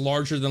like this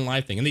larger than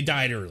life thing. And they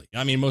died early.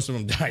 I mean, most of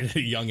them died at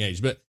a young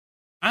age. But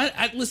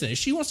I listen, if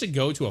she wants to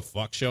go to a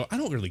fuck show, I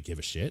don't really give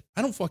a shit.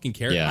 I don't fucking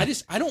care. Yeah.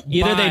 I don't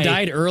Either buy they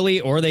died early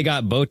or they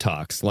got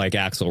Botox like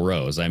Axl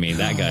Rose. I mean,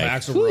 that guy.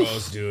 Axl whew,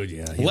 Rose, dude.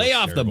 Yeah. he lay looks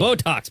off the terrible.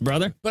 Botox,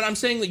 brother. But I'm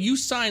saying that you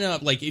sign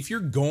up, like if you're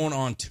going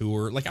on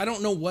tour, like I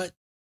don't know,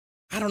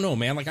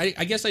 man. Like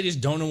I guess I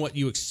just don't know what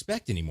you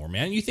expect anymore,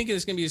 man. You think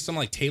it's gonna be some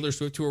like Taylor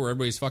Swift tour where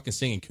everybody's fucking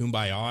singing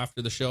Kumbaya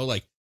after the show,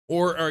 like,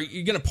 or are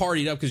you gonna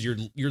party it up because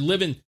you're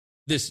living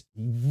this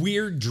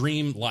weird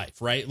dream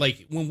life, right?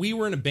 Like when we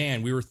were in a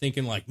band, we were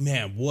thinking like,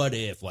 man, what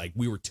if like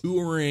we were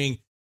touring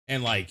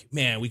and like,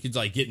 man, we could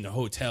like get into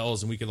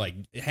hotels and we could like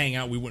hang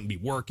out. We wouldn't be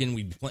working.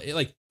 We'd be playing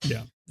like,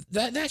 Yeah.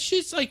 That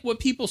shit's like what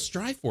people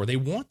strive for. They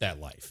want that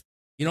life,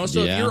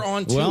 So Yeah. if you're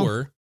on Well,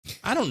 tour,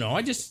 I don't know.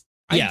 I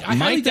my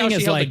highly doubt thing she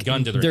is held like a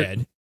gun to their they're-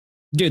 head.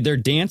 Dude, they're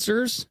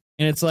dancers,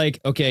 and it's like,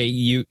 okay,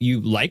 you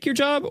like your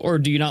job or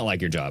do you not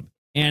like your job?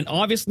 And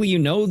obviously, you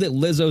know that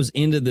Lizzo's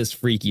into this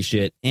freaky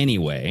shit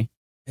anyway.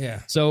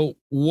 Yeah. So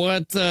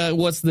what's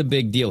the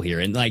big deal here?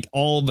 And like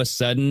all of a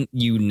sudden,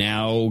 you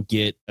now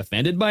get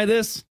offended by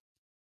this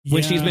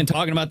when she's Yeah. been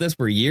talking about this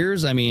for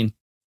years. I mean,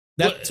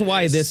 that's Well,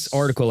 why this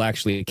article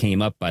actually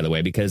came up, by the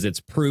way, because it's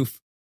proof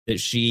that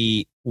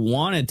she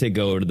wanted to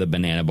go to the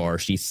banana bar.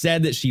 She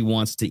said that she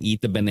wants to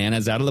eat the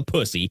bananas out of the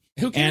pussy.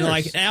 Who cares? And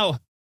like now,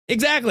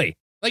 exactly.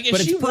 Like if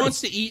but she it's proof.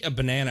 wants to eat a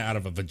banana out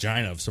of a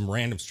vagina of some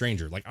random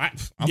stranger, like I'm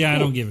Yeah, I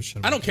cool. don't give a shit.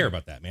 I don't about care that.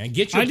 about that, man.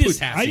 Get your I just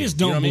potassium. don't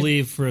you know what I mean?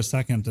 believe for a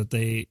second that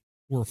they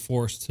were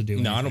forced to do.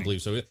 No, I don't anything.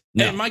 believe so.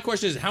 No. And my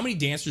question is, how many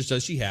dancers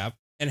does she have,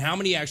 and how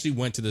many actually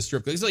went to the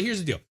strip club? Like, here's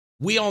the deal: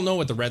 we all know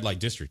what the red light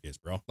district is,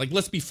 bro. Like,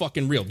 let's be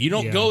fucking real. You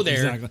don't Yeah, go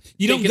there. Exactly.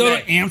 You don't thinking go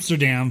that- to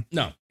Amsterdam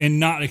No, and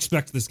not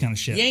expect this kind of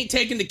shit. you ain't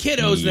taking the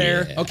kiddos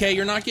there. Yeah. Okay,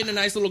 you're not getting a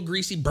nice little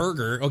greasy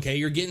burger. Okay,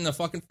 you're getting a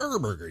fucking fur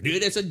burger,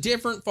 dude. It's a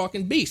different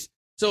fucking beast.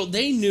 So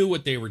they knew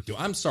what they were doing.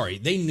 I'm sorry,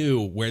 they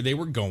knew where they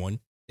were going.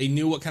 They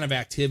knew what kind of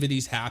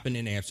activities happened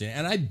in Amsterdam,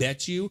 and I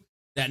bet you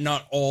that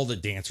not all the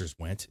dancers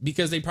went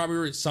because they probably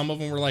were. Some of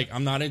them were like,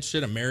 "I'm not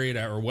interested. I'm married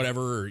or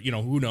whatever. Or,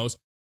 who knows?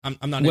 I'm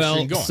not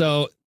interested in going."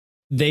 So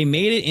they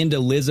made it into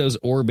Lizzo's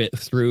orbit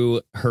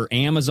through her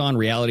Amazon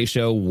reality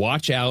show,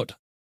 Watch Out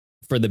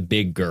for the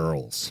Big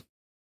Girls.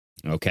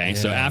 Okay,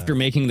 so after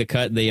making the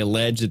cut, they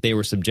alleged that they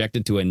were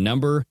subjected to a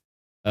number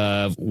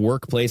of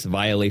workplace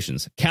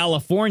violations,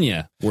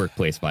 California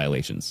workplace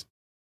violations,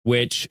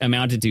 which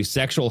amounted to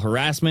sexual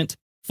harassment,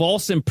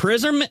 false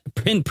imprisonment,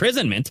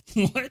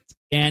 What?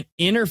 and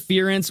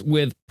interference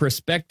with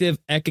prospective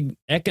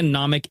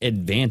economic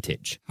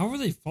advantage. How are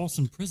they false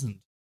imprisoned?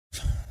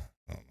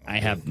 I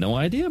have no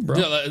idea, bro.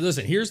 No,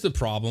 listen, here's the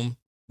problem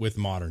with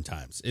modern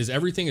times is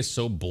everything is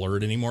so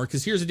blurred anymore.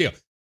 Because here's the deal.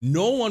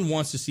 No one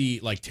wants to see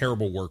like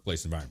terrible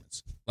workplace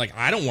environments. Like,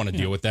 I don't want to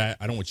deal with that.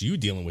 I don't want you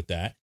dealing with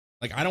that.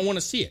 Like, I don't want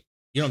to see it.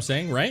 You know what I'm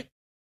saying? Right.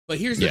 But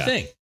here's the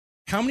thing.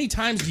 How many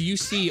times do you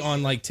see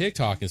on like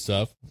TikTok and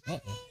stuff?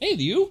 Hey,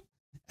 you.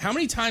 How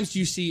many times do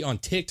you see on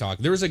TikTok?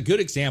 There was a good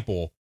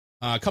example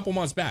a couple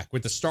months back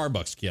with the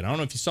Starbucks kid. I don't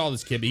know if you saw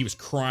this kid, but he was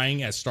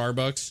crying at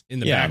Starbucks in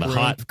the back room.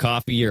 Hot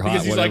coffee or hot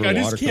because he's whatever, like, I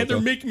just can't. cocoa.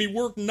 They're making me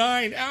work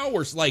 9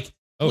 hours. Like,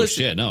 Oh,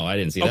 listen, shit. No, I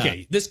didn't see that.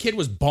 okay, this kid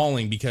was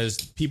bawling because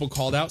people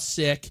called out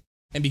sick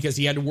and because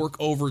he had to work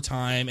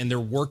overtime and they're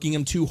working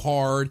him too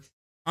hard.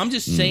 I'm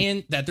just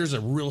saying that there's a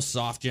real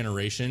soft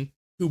generation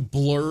who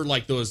blur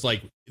like those,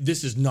 like,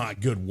 this is not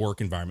good work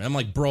environment. I'm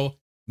like, bro,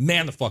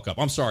 man the fuck up.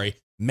 I'm sorry.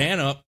 Man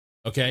up.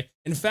 Okay.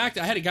 In fact,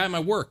 I had a guy at my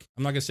work.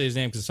 I'm not going to say his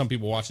name because some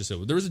people watch this.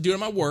 There was a dude at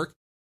my work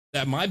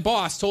that my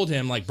boss told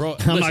him, like, bro,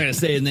 I'm not going to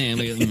say his name.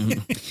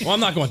 well, I'm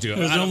not going to.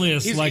 There's only a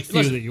select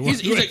few that you work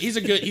with. He's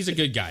a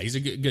good guy. He's a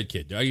good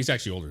kid. He's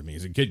actually older than me.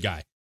 He's a good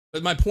guy.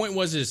 But my point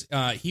was,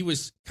 he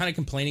was kind of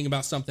complaining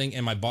about something,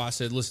 and my boss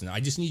said, listen, I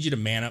just need you to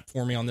man up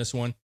for me on this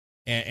one,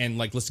 and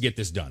like, let's get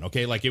this done,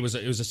 okay? Like, it was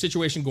a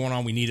situation going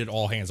on. We needed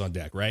all hands on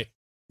deck, right?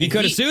 You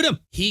could have sued him.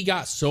 He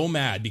got so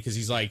mad because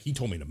he's like, he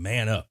told me to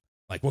man up.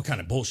 Like, what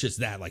kind of bullshit's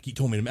that? Like, he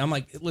told me to. I'm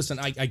like, listen,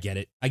 I get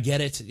it. I get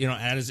it. You know,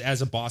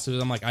 as a boss,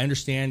 I'm like, I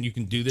understand you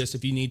can do this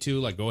if you need to.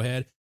 Like, go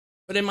ahead.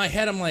 But in my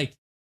head, I'm like,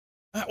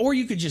 or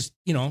you could just,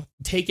 you know,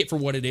 take it for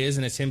what it is,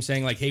 and it's him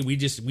saying like, hey, we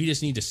just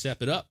need to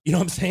step it up. You know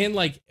what I'm saying?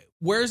 Like,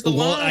 where's the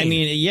line? I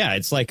mean, yeah,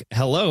 it's like,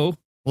 hello,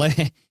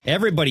 like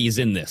everybody's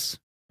in this,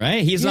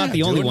 right? He's not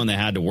the only one that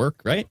had to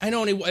work, right? I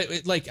know.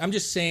 And like, I'm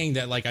just saying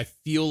that, like, I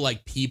feel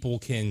like people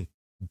can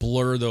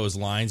blur those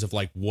lines of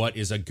like, what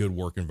is a good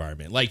work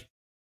environment? Like,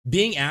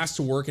 being asked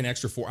to work an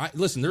extra 4.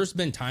 Listen, there's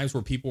been times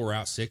where people were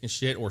out sick and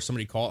shit, or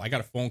somebody called. I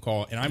got a phone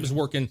call, and I was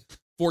working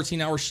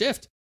 14-hour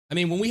shift. I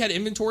mean, when we had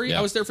inventory,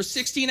 I was there for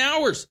 16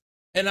 hours.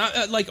 And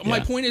my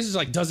point is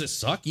like, does it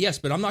suck? Yes,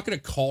 but I'm not going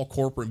to call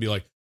corporate and be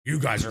like, you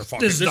guys are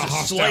fucking this is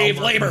slave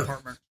labor.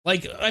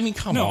 Like, I mean,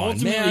 come on,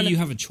 ultimately, man. you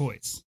have a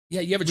choice. Yeah,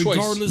 you have a choice.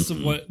 Regardless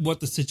of what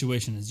the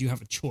situation is, you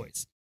have a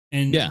choice.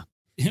 And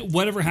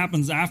whatever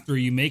happens after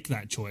you make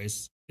that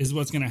choice is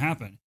what's going to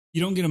happen. You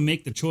don't get to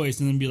make the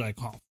choice and then be like,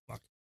 oh, fuck.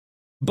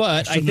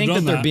 But I think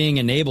that they're being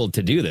enabled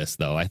to do this,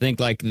 though. I think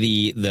like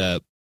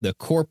the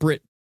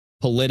corporate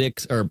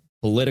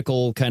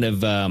political kind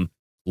of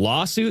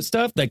lawsuit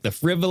stuff, like the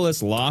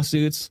frivolous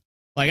lawsuits.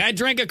 Like, I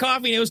drank a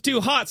coffee and it was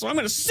too hot, so I'm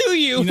going to sue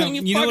you.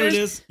 You know what it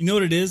is? You know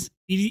what it is?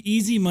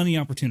 Easy money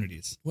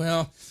opportunities.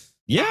 Well,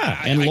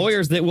 yeah, and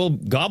lawyers that will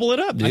gobble it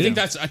up, dude.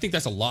 I think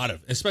that's a lot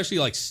of, especially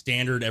like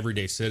standard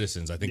everyday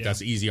citizens. I think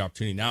that's an easy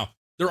opportunity. Now,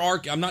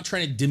 I'm not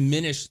trying to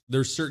diminish.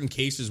 There's certain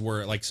cases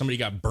where like somebody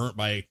got burnt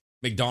by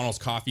McDonald's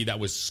coffee that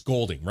was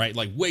scalding, right?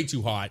 Like way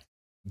too hot.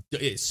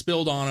 It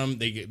spilled on them.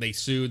 They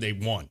sued. They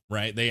won,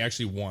 right? They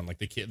actually won. Like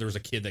there was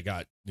a kid that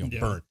got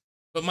burnt.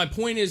 But my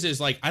point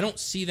is like, I don't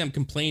see them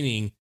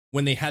complaining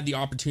when they had the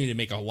opportunity to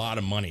make a lot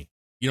of money.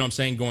 You know what I'm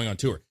saying? Going on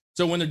tour.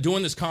 So when they're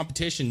doing this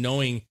competition,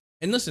 knowing,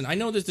 and listen, I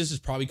know that this is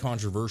probably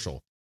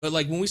controversial, but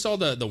like when we saw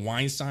the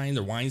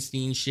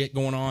Weinstein shit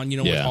going on,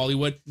 with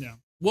Hollywood,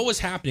 what was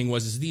happening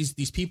was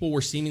these people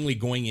were seemingly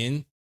going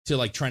in to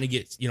like trying to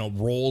get,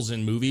 roles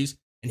in movies.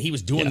 And he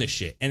was doing this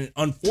shit. And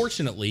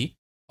unfortunately,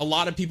 a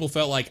lot of people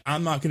felt like,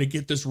 I'm not going to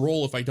get this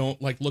role if I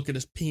don't like look at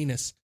his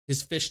penis,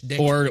 his fish dick.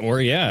 Or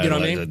you know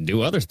what I mean?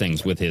 Do other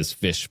things with his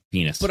fish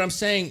penis. But I'm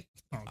saying,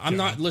 I'm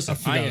not, listen,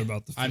 I'm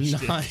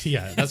not,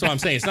 yeah, that's what I'm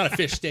saying. It's not a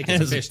fish stick.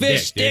 It's a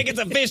fish stick. It's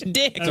a fish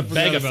dick. It's a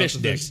bag of fish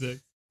dicks.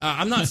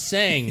 I'm not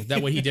saying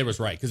that what he did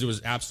was right, because it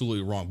was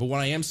absolutely wrong. But what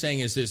I am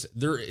saying is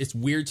it's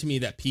weird to me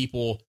that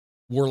people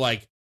were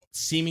like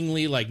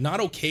seemingly like not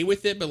okay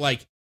with it, but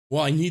like,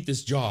 well, I need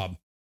this job.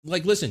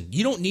 Like, listen,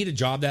 you don't need a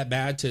job that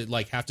bad to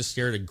like have to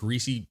stare at a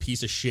greasy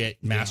piece of shit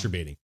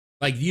masturbating.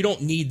 Like, you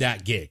don't need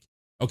that gig.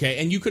 Okay.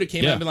 And you could have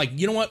came out and been like,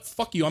 you know what?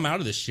 Fuck you. I'm out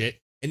of this shit.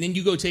 And then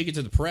you go take it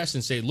to the press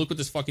and say, look what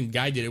this fucking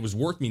guy did. It was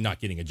worth me not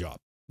getting a job.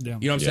 Yeah.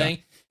 You know what I'm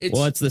saying?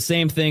 It's the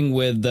same thing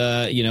with,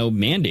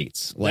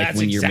 mandates. Like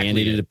when you're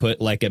mandated to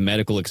put like a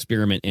medical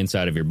experiment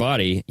inside of your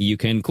body, you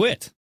can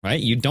quit. Right?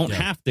 You don't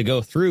have to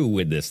go through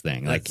with this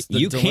thing. Like,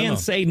 you can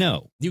say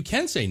no. You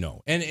can say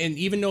no. And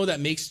even though that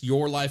makes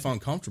your life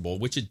uncomfortable,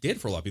 which it did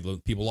for a lot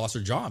of people lost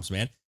their jobs,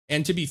 man.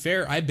 And to be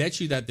fair, I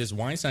bet you that this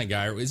Weinstein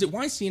guy, is it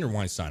Weinstein or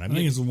Weinstein? I think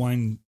it's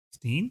Weinstein.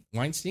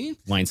 Weinstein?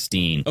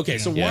 Weinstein? Okay,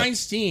 so Yeah.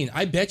 Weinstein,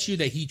 I bet you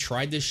that he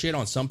tried this shit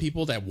on some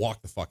people that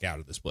walked the fuck out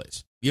of this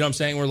place. You know what I'm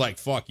saying? We're like,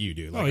 fuck you,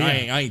 dude. Like,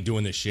 I ain't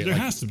doing this shit. There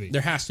Like, has to be.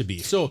 There has to be.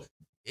 So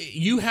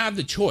you have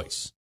the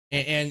choice.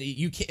 And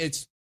you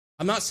can't,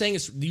 I'm not saying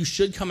you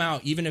should come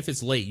out, even if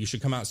it's late, you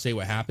should come out and say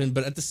what happened.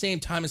 But at the same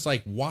time, it's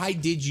like, why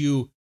did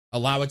you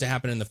allow it to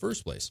happen in the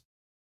first place?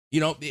 You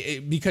know,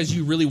 because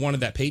you really wanted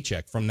that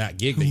paycheck from that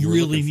gig that you were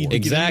looking for.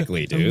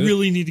 Exactly, dude. I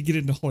really need to get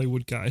into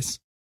Hollywood, guys.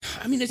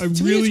 I mean, I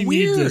really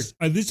need this.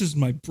 This is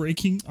my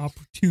breaking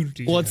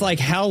opportunity. Well, it's like,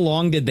 how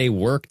long did they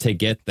work to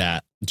get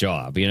that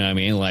job? You know what I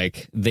mean?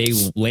 Like, they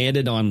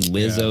landed on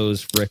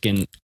Lizzo's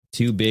freaking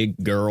too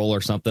big girl or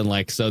something,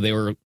 like, so they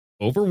were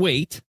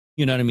overweight.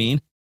 You know what I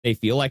mean? They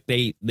feel like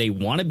they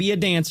want to be a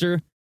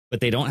dancer, but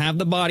they don't have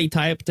the body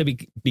type to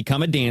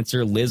become a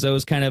dancer.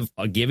 Lizzo's kind of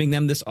giving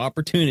them this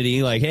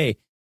opportunity, like, hey,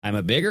 I'm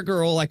a bigger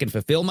girl. I can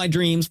fulfill my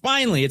dreams.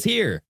 Finally, it's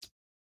here.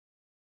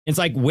 It's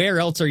like, where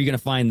else are you going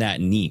to find that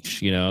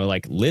niche? You know,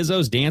 like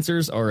Lizzo's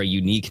dancers are a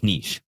unique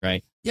niche,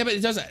 right? Yeah, but it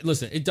doesn't.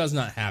 Listen, it does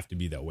not have to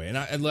be that way.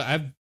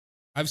 And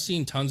I've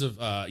seen tons of,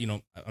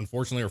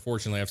 unfortunately or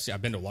fortunately,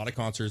 I've been to a lot of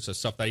concerts and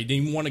stuff that I didn't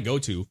even want to go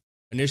to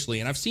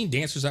initially, and I've seen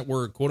dancers that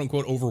were quote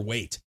unquote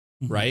overweight,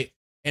 right?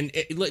 And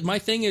my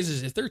thing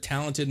is if they're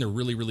talented and they're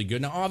really, really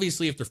good. Now,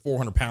 obviously, if they're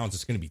 400 pounds,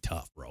 it's going to be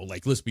tough, bro.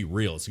 Like, let's be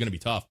real, it's going to be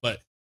tough,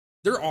 but.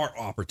 There are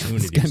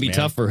opportunities. It's going to be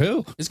tough for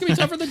who? It's going to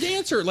be tough for the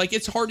dancer. Like,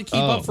 it's hard to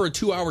keep up for a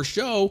 2-hour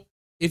show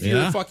if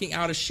you're fucking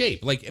out of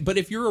shape. Like, but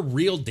if you're a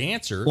real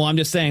dancer. Well, I'm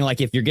just saying,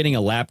 like, if you're getting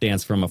a lap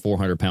dance from a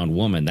 400-pound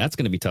woman, that's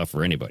going to be tough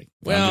for anybody.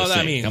 Well,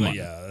 I mean, come on.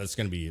 yeah, there's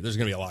going to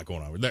be a lot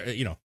going on. There,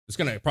 you know, it's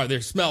going to probably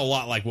smell a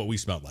lot like what we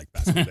smelled like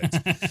back in the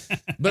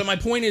days. But my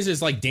point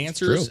is like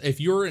dancers,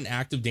 if you're an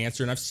active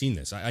dancer, and I've seen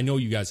this, I know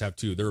you guys have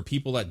too. There are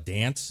people that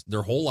dance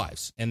their whole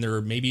lives, and they're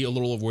maybe a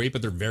little overweight,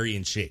 but they're very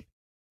in shape.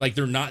 Like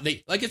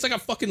it's like a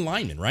fucking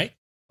lineman, right?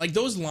 Like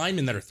those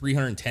linemen that are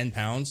 310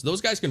 pounds,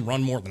 those guys can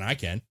run more than I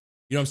can.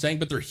 You know what I'm saying?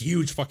 But they're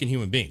huge fucking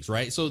human beings,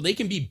 right? So they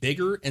can be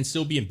bigger and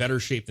still be in better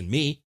shape than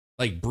me,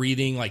 like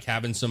breathing, like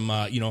having some,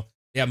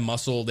 they have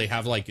muscle. They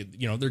have like,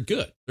 they're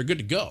good. They're good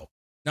to go.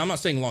 Now, I'm not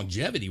saying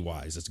longevity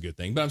wise, that's a good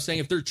thing, but I'm saying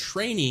if they're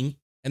training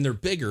and they're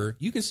bigger,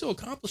 you can still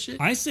accomplish it.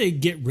 I say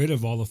get rid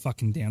of all the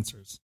fucking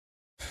dancers.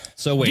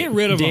 So wait, get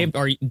rid of Dave,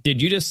 them. Did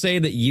you just say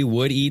that you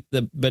would eat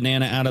the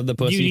banana out of the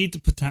pussy? You eat the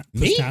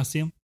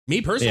potassium?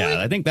 Me personally?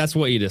 Yeah, I think that's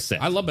what you just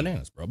said. I love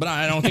bananas, bro, but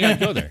I don't think I'd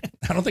go there.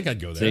 I don't think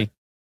I'd go there. See?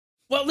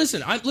 Well,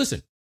 listen.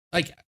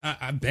 Like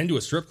I've been to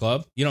a strip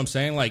club. You know what I'm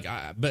saying? Like,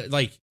 but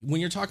like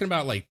when you're talking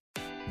about like,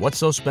 what's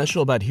so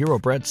special about Hero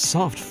Bread's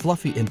soft,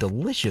 fluffy, and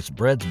delicious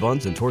breads,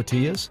 buns, and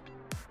tortillas?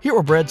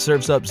 Hero Bread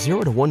serves up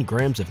 0 to 1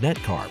 grams of net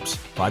carbs,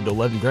 5 to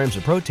 11 grams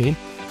of protein,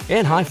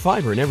 and high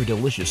fiber in every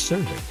delicious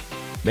serving.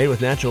 Made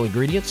with natural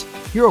ingredients,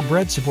 Hero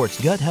Bread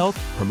supports gut health,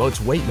 promotes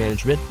weight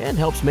management, and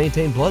helps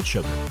maintain blood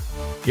sugar.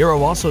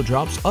 Hero also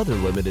drops other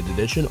limited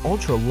edition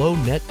ultra-low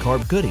net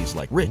carb goodies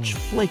like rich,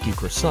 flaky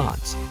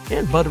croissants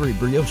and buttery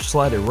brioche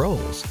slider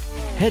rolls.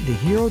 Head to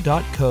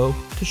hero.co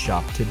to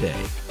shop today.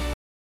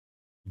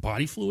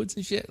 Body fluids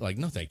and shit? Like,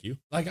 no, thank you.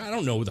 Like, I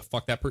don't know who the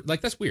fuck that person.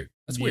 Like, that's weird.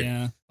 That's weird.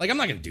 Yeah. Like, I'm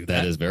not gonna do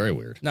that. That is very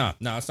weird. No,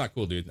 it's not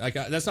cool, dude. Like,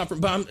 that's not.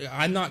 But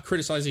I'm not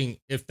criticizing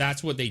if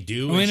that's what they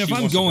do. I mean, if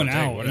I'm going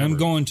out whatever. and I'm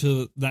going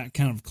to that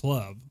kind of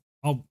club,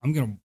 I'll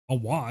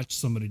watch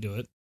somebody do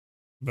it.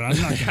 But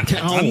I'm not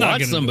gonna. I'll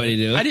watch somebody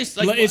do it. I just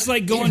like it's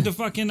like going to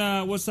fucking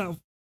what's that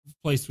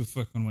place we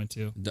fucking went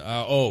to?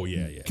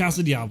 Yeah.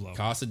 Casa Diablo.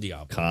 Casa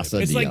Diablo.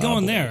 It's like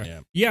going there. Yeah.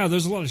 Yeah,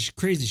 there's a lot of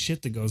crazy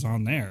shit that goes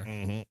on there,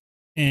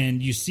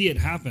 and you see it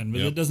happen,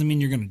 but Yep. it doesn't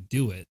mean you're gonna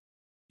do it.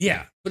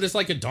 Yeah, but it's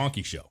like a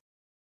donkey show.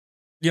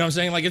 You know what I'm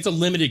saying? Like, it's a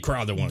limited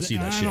crowd that want to see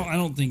that shit. I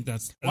don't think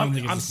that's. I don't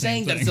think it's I'm the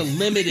same saying that thing. it's a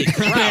limited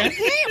crowd.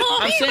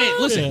 I'm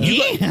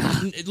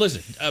saying,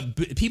 listen,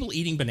 people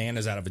eating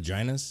bananas out of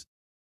vaginas.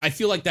 I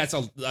feel like that's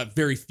a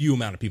very few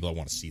amount of people that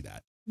want to see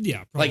that.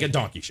 Yeah, probably. Like a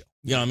donkey show.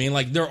 You know what I mean?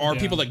 Like, there are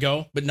people that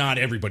go, but not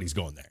everybody's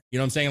going there. You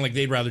know what I'm saying? Like,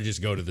 they'd rather just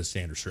go to the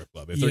standard strip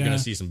club if they're going to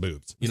see some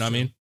boobs. You know what I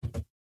mean?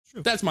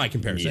 True. That's my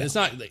comparison. Yeah. It's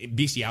not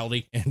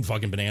bestiality and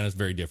fucking bananas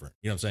very different.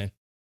 You know what I'm saying?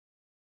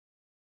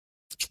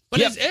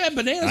 But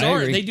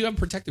bananas they do have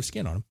protective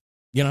skin on them.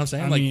 You know what I'm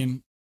saying? I Like,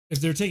 mean, if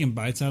they're taking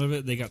bites out of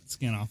it, they got the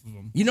skin off of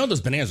them. you know,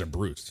 those bananas are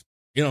bruised.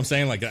 You know what I'm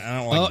saying? Like, I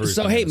don't like bruised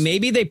so bananas. hey,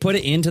 maybe they put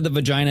it into the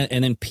vagina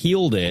and then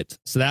peeled it,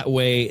 so that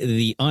way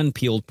the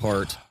unpeeled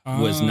part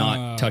was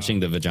not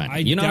touching the vagina.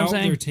 You know what I'm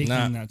saying? They're taking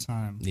that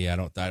time. Yeah,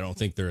 I don't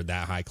think they're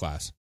that high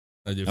class.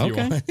 If you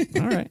Okay, want.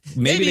 all right.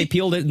 Maybe they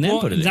peeled it and then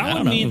put it in. I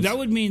don't know. That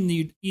would mean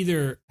you'd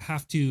either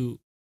have to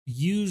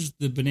use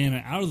the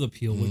banana out of the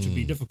peel, which would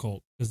be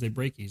difficult because they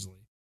break easily.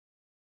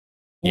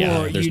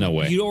 Yeah, there's no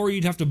way. Or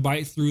you'd have to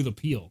bite through the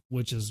peel,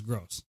 which is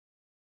gross.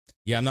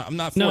 Yeah, I'm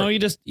not for No,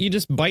 it. you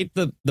just bite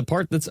the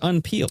part that's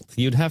unpeeled.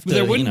 You'd have to. But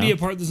there wouldn't be a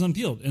part that's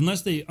unpeeled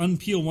unless they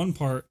unpeel one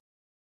part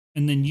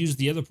and then use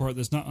the other part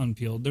that's not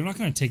unpeeled. They're not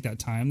going to take that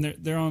time.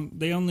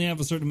 They only have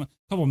a certain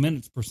couple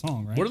minutes per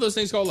song, right? What are those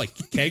things called? Like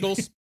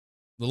kegels?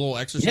 The little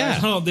exercise. Yeah.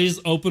 Oh, they just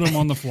open them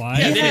on the fly.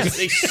 Yeah, Yes.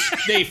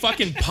 they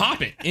fucking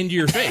pop it into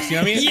your face. You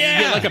know what I mean? Yeah.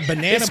 You get like a They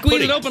banana squeeze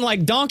pudding. it open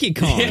like Donkey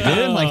Kong, Yeah.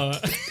 dude.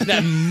 Like,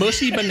 That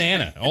mushy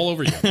banana all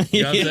over you. You know what I'm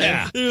yeah.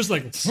 saying? They're just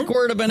like,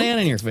 Squirt a banana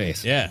in your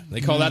face. Yeah,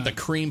 they call that the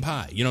cream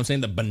pie. You know what I'm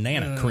saying? The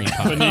banana cream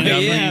pie. banana You know what I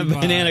mean? Yeah, cream pie.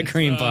 banana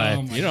cream pie.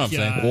 Oh my You know what I'm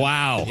saying? God.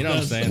 Wow. You know what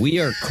I'm saying? We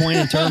are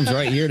coining terms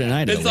right here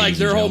tonight. It's like ladies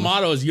their and whole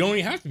gentlemen. motto is you don't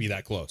even have to be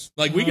that close.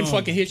 Like we can Oh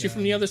fucking hit you God.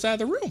 from the other side of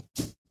the room.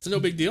 It's no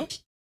big deal.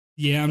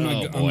 Yeah, I'm Oh,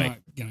 not going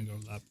to go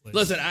to that place.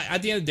 Listen,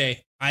 at the end of the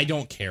day, I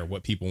don't care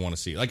what people want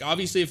to see. Like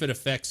obviously, if it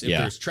affects, if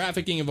Yeah. there's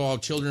trafficking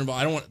involved, children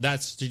involved, I don't want.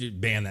 That's to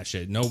ban that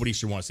shit. Nobody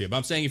should want to see it. But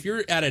I'm saying if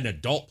you're at an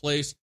adult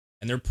place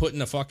and they're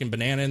putting a fucking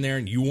banana in there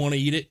and you want to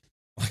eat it,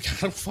 like I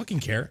don't fucking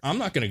care. I'm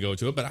not going to go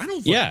to it, but I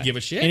don't fucking give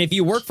a shit. And if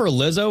you work for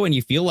Lizzo and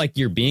you feel like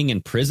you're being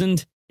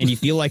imprisoned and you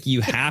feel like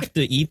you have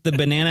to eat the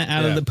banana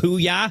out Yeah. of the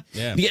poo-ya,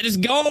 Yeah. you just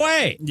go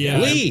away. Yeah,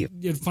 Leave.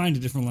 You'd find a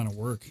different line of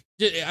work.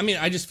 I mean,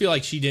 I just feel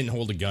like she didn't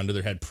hold a gun to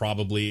their head,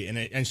 probably,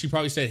 and she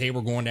probably said, "Hey,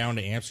 we're going down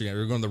to Amsterdam.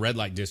 We're going to the red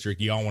light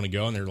district. You all want to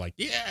go?" And they're like,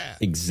 "Yeah."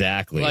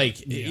 Exactly.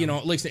 Like, you know,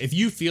 listen, if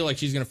you feel like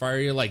she's going to fire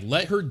you, like,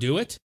 let her do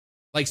it.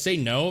 Like, say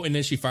no, and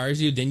then she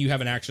fires you. Then you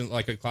have an action,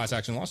 like a class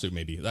action lawsuit,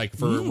 maybe, like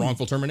for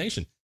wrongful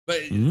termination.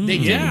 But they didn't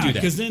do that.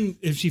 because then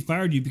if she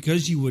fired you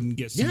because you wouldn't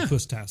get some Yeah.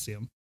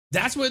 potassium.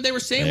 That's what they were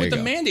saying There with you the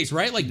go. mandates,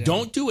 right? Like, Yeah.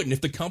 don't do it. And if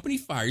the company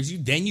fires you,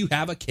 then you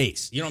have a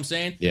case. You know what I'm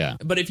saying? Yeah.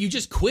 But if you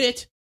just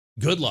quit,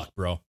 good luck,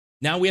 bro.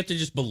 Now we have to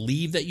just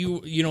believe that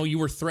you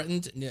were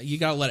threatened. You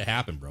got to let it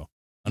happen, bro.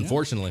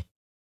 Unfortunately.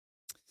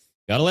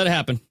 Gotta let it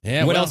happen.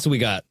 Yeah, What well, else do we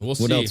got? we'll what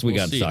see. else we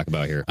We'll got see. to talk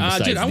about here? Dude,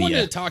 besides I wanted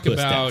the, to talk puss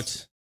about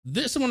stats?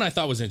 this one. I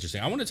thought was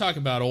interesting. I want to talk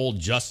about old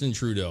Justin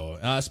Trudeau,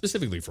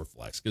 specifically for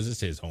Flex, because it's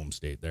his home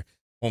state there,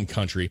 home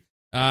country.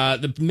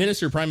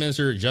 The Prime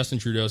Minister Justin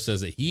Trudeau says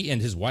that he and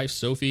his wife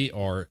Sophie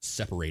are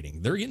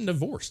separating. They're getting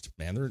divorced,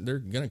 man. They're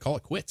going to call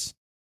it quits.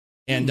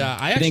 And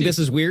I You actually think this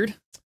is weird?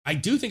 I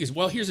do think it's,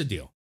 well, here's the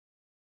deal.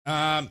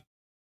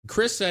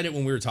 Chris said it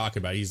when we were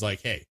talking about it. He's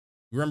like, hey,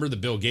 remember the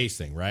Bill Gates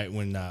thing, right?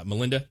 When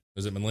Melinda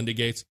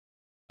Gates?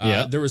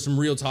 Yeah. There was some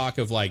real talk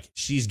of like,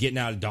 she's getting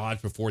out of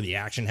Dodge before the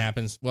action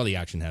happens. Well, the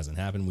action hasn't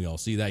happened. We all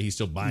see that. He's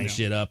still buying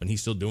shit up and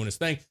he's still doing his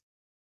thing.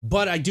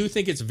 But I do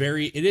think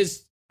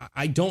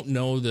I don't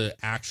know the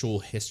actual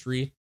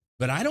history,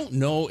 but I don't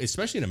know,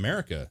 especially in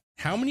America,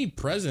 how many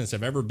presidents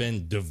have ever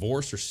been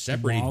divorced or While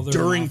separated they're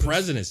during in office.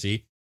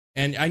 presidency.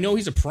 And I know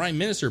he's a prime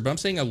minister, but I'm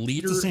saying a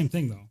leader, It's the same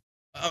thing though.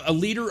 a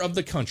leader of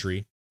the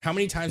country. How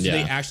many times do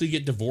they actually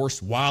get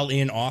divorced while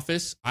in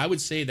office? I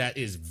would say that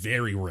is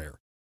very rare.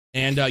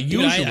 And Dude,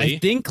 usually, I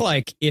think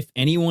like if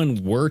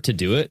anyone were to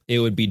do it, it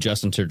would be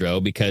Justin Trudeau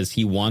because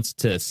he wants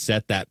to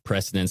set that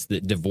precedence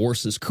that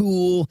divorce is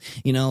cool.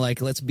 You know,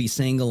 like let's be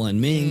single and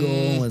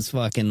mingle. Let's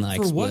fucking like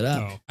For split what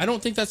up. though? I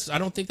don't think that's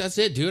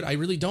it, dude. I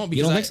really don't.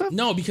 You Because don't think so?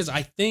 No, because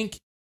I think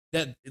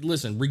that,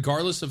 listen,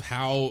 regardless of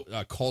how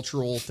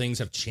cultural things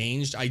have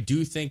changed, I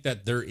do think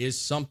that there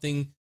is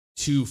something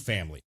to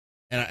family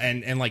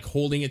and like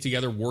holding it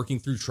together, working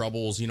through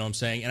troubles. You know what I'm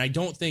saying? And I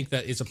don't think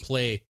that it's a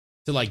play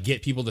to like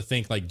get people to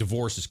think like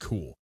divorce is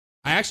cool.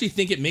 I actually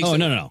think it makes. Oh,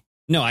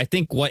 no. I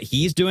think what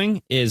he's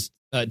doing is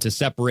to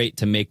separate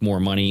to make more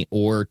money,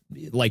 or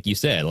like you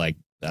said, like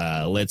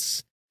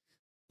let's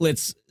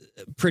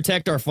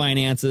protect our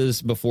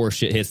finances before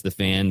shit hits the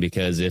fan.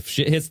 Because if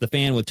shit hits the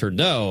fan with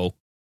Trudeau,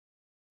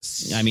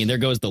 I mean, there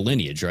goes the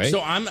lineage, right?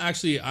 So I'm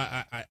actually,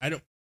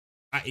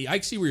 I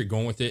see where you're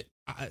going with it.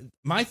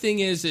 My thing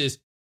is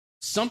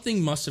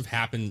something must have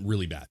happened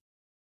really bad.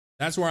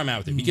 That's where I'm at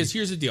with it. Because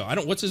here's the deal.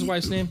 What's his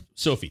wife's name?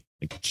 Sophie.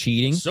 Like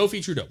cheating.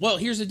 Sophie Trudeau. Well,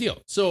 here's the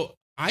deal. So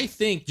I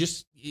think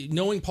just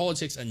knowing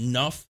politics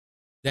enough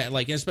that,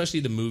 like,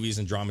 especially the movies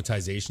and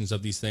dramatizations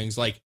of these things,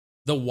 like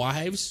the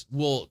wives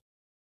will,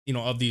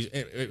 of these,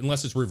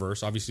 unless it's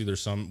reverse, obviously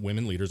there's some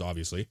women leaders,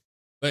 obviously,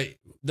 but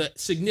the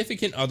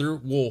significant other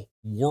will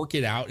work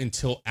it out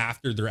until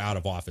after they're out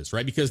of office,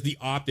 right? Because the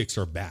optics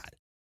are bad.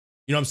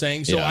 You know what I'm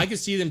saying? So Yeah. I could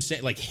see them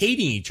saying, like,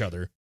 hating each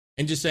other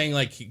and just saying,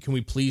 like, can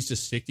we please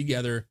just stick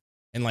together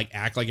and like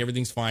act like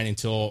everything's fine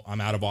until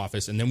I'm out of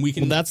office, and then we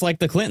can. Well, that's like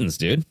the Clintons,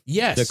 dude.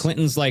 Yes, The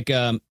Clintons, like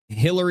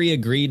Hillary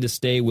agreed to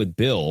stay with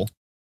Bill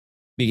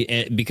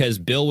because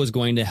Bill was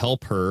going to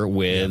help her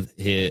with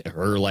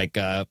her like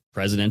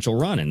presidential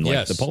run and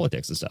like the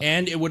politics and stuff.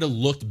 And it would have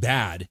looked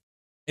bad.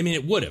 I mean,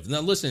 it would have.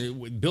 Now,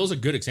 listen, Bill's a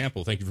good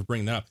example. Thank you for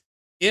bringing that up.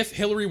 If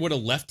Hillary would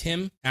have left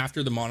him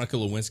after the Monica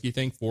Lewinsky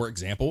thing, for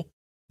example,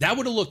 that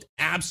would have looked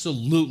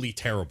absolutely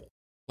terrible.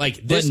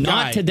 Like this but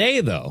not guy,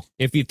 today, though,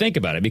 if you think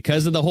about it,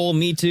 because of the whole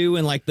Me Too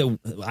and like the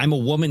I'm a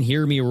woman,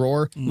 hear me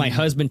roar. My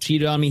husband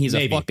cheated on me. He's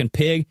a fucking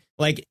pig.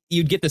 Like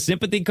you'd get the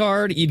sympathy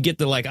card. You'd get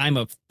the like I'm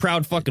a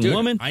proud fucking Dude,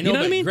 woman. I know, you know but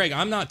what I mean? Greg,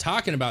 I'm not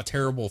talking about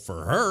terrible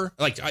for her.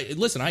 Like,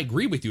 listen, I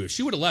agree with you. If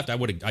she would have left, I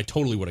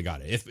totally would have got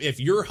it. If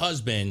your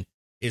husband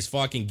is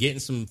fucking getting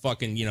some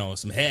fucking,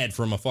 some head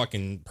from a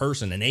fucking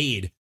person, an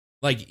aide,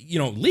 like,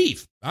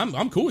 leave.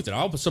 I'm cool with it.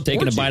 I'll support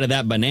Taking a you. bite of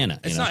that banana.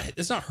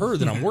 It's not her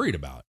that I'm worried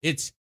about.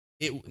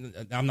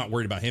 I'm not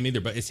worried about him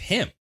either, but it's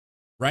him,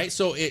 right?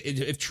 So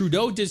if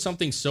Trudeau did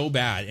something so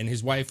bad and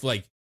his wife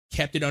like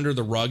kept it under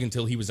the rug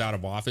until he was out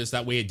of office,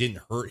 that way it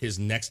didn't hurt his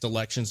next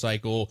election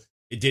cycle.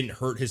 It didn't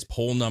hurt his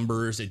poll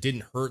numbers. It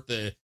didn't hurt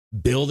the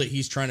bill that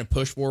he's trying to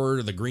push forward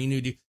or the Green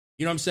New Deal.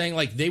 You know what I'm saying?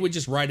 Like they would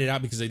just write it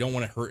out because they don't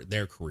want to hurt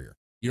their career.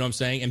 You know what I'm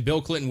saying? And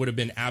Bill Clinton would have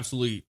been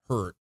absolutely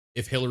hurt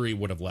if Hillary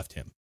would have left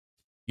him.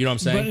 You know what I'm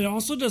saying? But it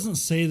also doesn't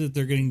say that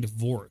they're getting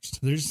divorced.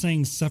 They're just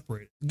saying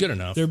separated. Good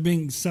enough. They're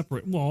being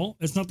separate. Well,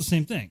 it's not the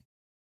same thing.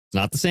 It's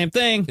not the same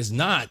thing. It's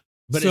not,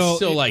 but So it's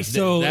still like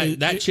it-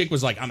 that chick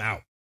was like, I'm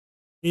out.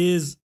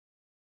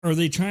 Are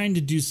they trying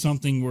to do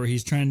something where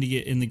he's trying to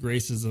get in the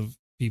graces of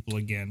people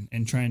again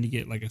and trying to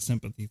get like a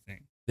sympathy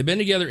thing? They've been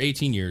together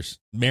 18 years,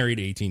 married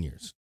 18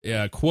 years.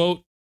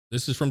 Quote,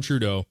 this is from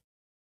Trudeau.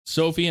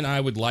 Sophie and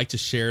I would like to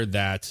share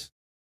that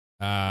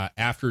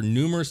after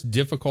numerous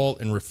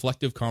difficult and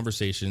reflective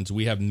conversations,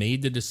 we have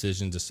made the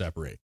decision to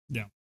separate.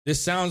 Yeah.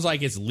 This sounds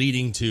like it's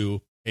leading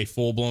to a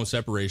full-blown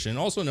separation,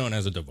 also known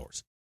as a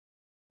divorce.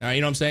 You know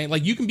what I'm saying?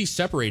 Like you can be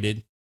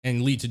separated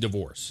and lead to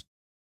divorce.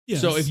 Yes.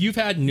 So if you've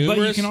had numerous...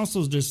 But you can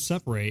also just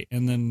separate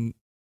and then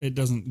it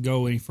doesn't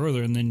go any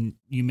further and then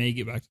you may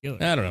get back together.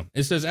 I don't know.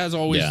 It says, as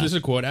always, Yeah. this is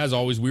a quote, as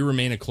always, we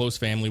remain a close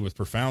family with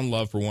profound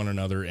love for one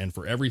another and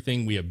for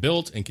everything we have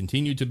built and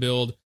continue to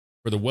build.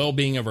 For the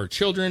well-being of our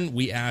children,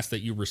 we ask that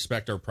you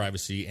respect our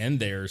privacy and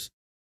theirs.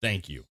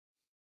 Thank you.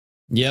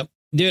 Yep.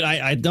 Dude,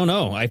 I don't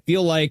know. I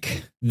feel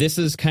like this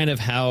is kind of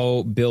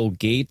how Bill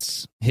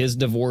Gates, his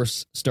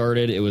divorce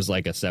started. It was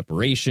like a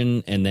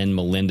separation. And then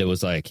Melinda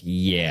was like,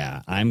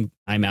 yeah, I'm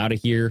out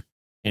of here.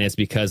 And it's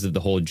because of the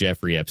whole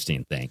Jeffrey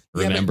Epstein thing.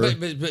 Remember?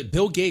 Yeah, but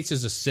Bill Gates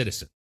is a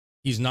citizen.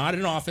 He's not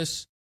in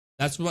office.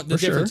 That's what the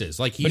For difference sure. is.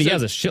 Like But he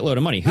has a shitload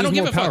of money. I Who's don't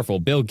give more a fuck. powerful,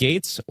 Bill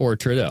Gates or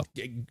Trudeau?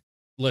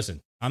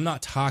 Listen, I'm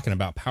not talking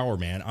about power,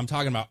 man. I'm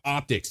talking about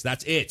optics.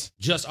 That's it.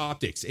 Just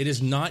optics. It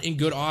is not in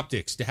good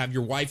optics to have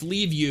your wife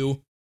leave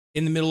you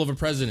in the middle of a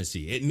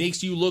presidency. It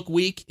makes you look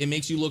weak. It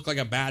makes you look like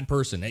a bad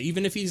person.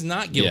 Even if he's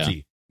not guilty.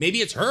 Yeah. Maybe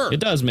it's her.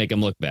 It does make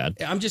him look bad.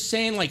 I'm just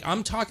saying, like,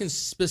 I'm talking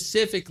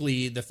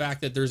specifically the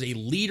fact that there's a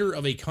leader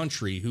of a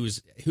country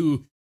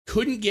who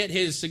couldn't get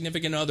his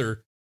significant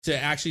other to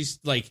actually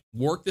like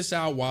work this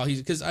out while he's,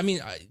 because I mean,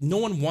 no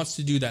one wants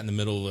to do that in the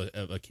middle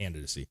of a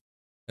candidacy,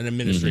 an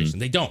administration.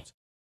 They don't.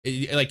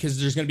 Because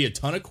there's going to be a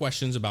ton of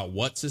questions about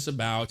what's this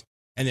about,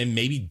 and then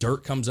maybe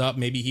dirt comes up.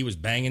 Maybe he was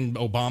banging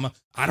Obama.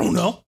 I don't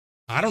know.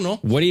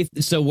 What do you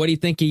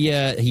think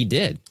he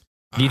did?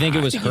 Do you think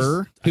it was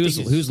her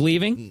who's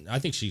leaving? I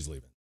think she's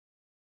leaving.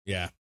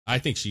 Yeah, I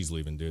think she's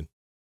leaving, dude.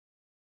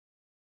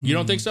 You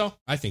don't think so?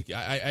 I think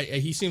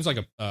he seems like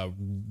a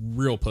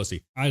real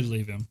pussy. I'd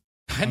leave him.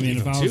 I mean,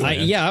 if I was-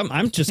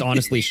 I'm just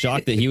honestly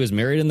shocked that he was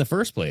married in the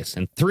first place.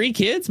 And 3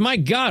 kids? My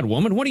God,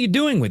 woman, what are you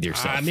doing with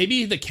yourself?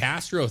 Maybe the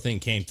Castro thing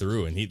came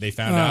through, and they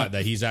found out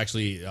that he's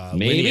actually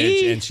maybe?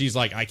 lineage, and she's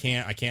like, I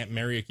can't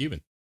marry a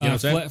Cuban. You know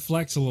what I'm saying?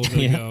 Flex a little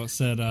bit ago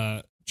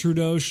said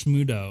Trudeau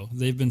Schmudo.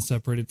 They've been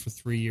separated for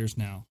 3 years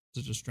now.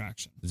 It's a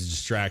distraction. It's a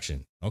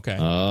distraction. Okay.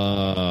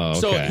 Oh, okay.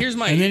 So here's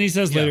my. And then he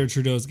says yeah. later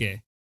Trudeau's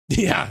gay.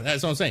 Yeah,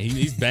 that's what I'm saying.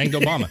 He's banged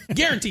Obama.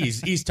 Guarantees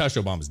he's touched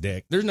Obama's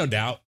dick. There's no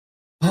doubt.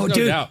 There's no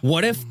dude, doubt.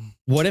 what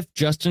if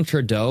Justin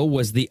Trudeau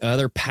was the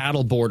other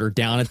paddleboarder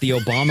down at the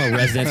Obama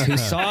residence who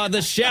saw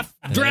the chef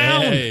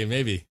drown? Hey,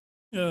 maybe.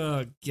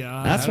 Oh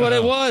God. That's what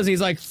it was.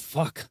 He's like,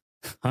 fuck,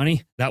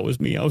 honey, that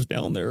was me. I was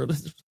down there.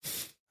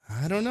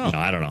 I don't know. No,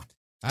 I don't know.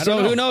 I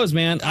don't know. Who knows,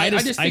 man? I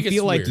just think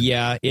feel it's like, weird.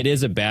 yeah, it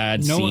is a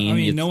bad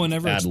scene. No one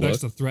ever Bad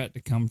expects look. a threat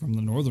to come from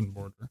the northern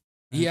border.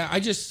 Yeah,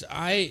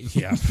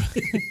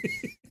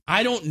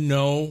 I don't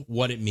know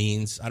what it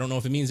means. I don't know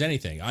if it means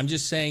anything. I'm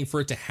just saying for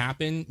it to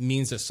happen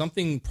means that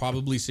something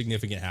probably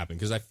significant happened,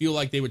 because I feel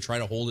like they would try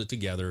to hold it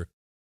together,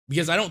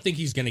 because I don't think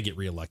he's going to get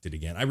reelected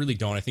again. I really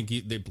don't. I think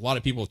a lot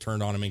of people have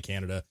turned on him in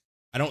Canada.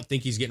 I don't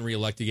think he's getting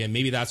reelected again.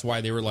 Maybe that's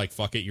why they were like,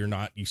 fuck it,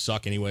 you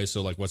suck anyway,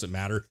 so like, what's it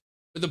matter?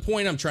 But the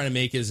point I'm trying to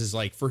make is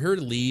like, for her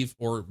to leave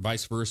or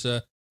vice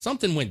versa,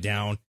 something went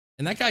down.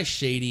 And that guy's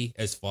shady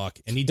as fuck,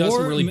 and he does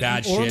some really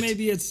bad shit. Or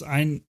maybe it's,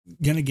 I'm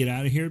gonna get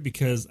out of here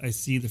because I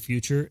see the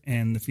future,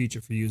 and the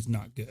future for you is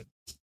not good.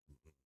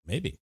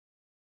 Maybe.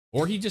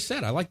 Or he just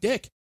said, I like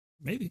dick.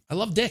 Maybe. I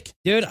love dick.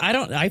 Dude,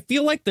 I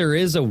feel like there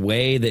is a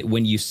way that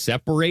when you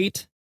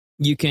separate,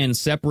 you can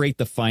separate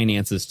the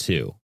finances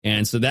too.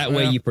 And so that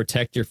way you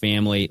protect your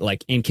family.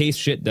 Like, in case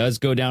shit does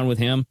go down with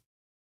him,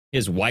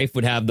 his wife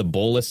would have the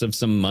bolus of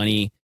some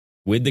money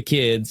with the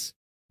kids,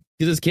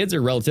 because his kids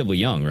are relatively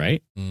young,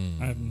 right?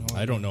 I have no idea.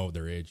 I don't know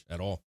their age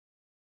at all.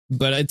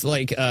 But it's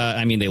like,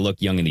 I mean, they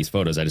look young in these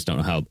photos. I just don't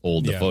know how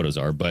old the photos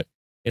are. But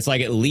it's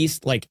like, at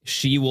least like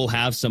she will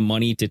have some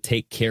money to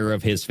take care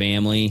of his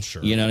family.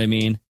 Sure. You know what I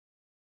mean?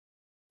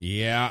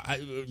 Yeah,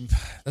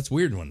 that's a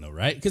weird one though,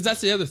 right? Because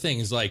that's the other thing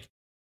is like,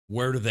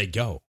 where do they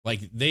go? Like,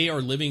 they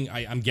are living.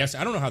 I'm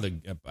guessing. I don't know how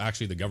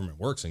the government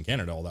works in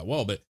Canada all that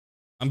well, but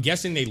I'm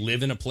guessing they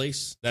live in a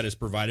place that is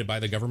provided by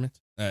the government.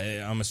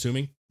 I'm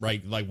assuming,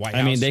 right? Like White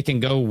House. I mean, they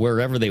can go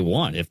wherever they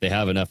want if they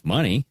have enough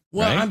money.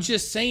 Well, right? I'm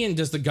just saying,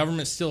 does the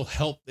government still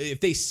help if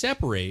they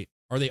separate?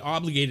 are they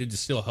obligated to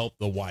still help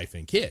the wife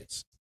and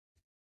kids?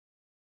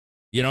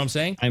 You know what I'm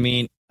saying? I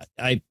mean,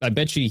 I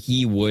bet you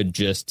he would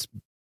just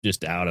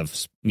out of,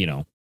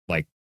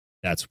 like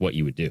that's what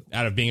you would do.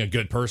 Out of being a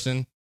good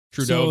person,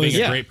 Trudeau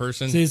being a great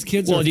person. So his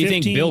kids Well, are do you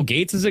 15? think Bill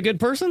Gates is a good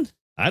person?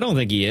 I don't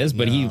think he is,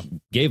 but he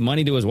gave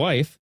money to his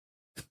wife.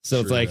 So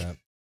it's like,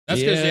 that's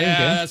because okay.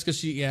 that's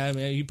because I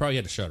mean, he probably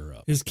had to shut her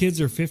up. His kids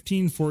are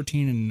 15,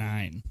 14, and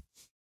 9.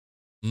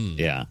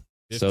 Yeah.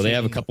 So they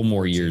have a couple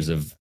more years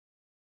of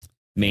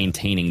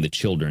maintaining the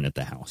children at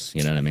the house.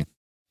 You know what I mean?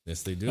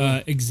 Yes, they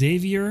do.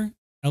 Xavier,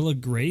 Ella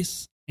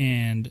Grace,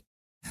 and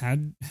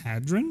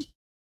Hadron?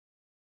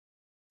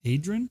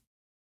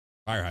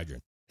 Fire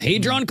hydrant.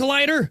 Hadron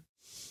Collider.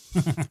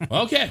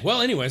 Okay.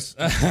 Well, anyways,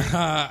 listen,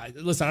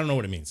 I don't know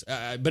what it means,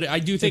 but I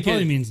do think It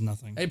probably means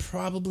nothing. It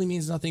probably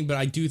means nothing, but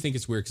I do think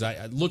it's weird because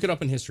I look it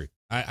up in history.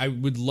 I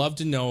would love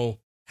to know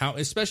how,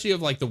 especially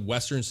of like the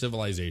Western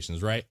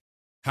civilizations, right?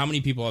 How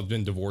many people have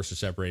been divorced or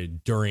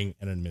separated during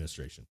an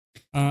administration?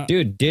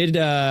 Dude, did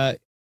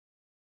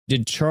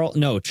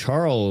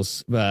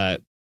Charles,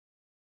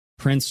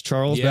 Prince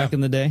Charles back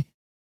in the day?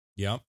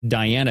 Yeah.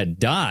 Diana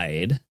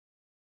died.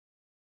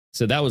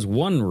 So that was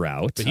one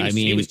route. But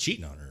he was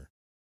cheating on her.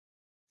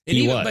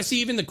 And but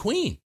see, even the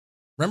Queen.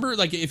 Remember,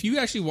 like, if you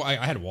actually,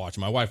 I had to watch it.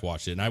 My wife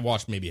watched it, and I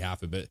watched maybe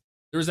half of it.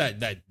 There was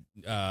that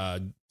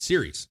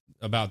series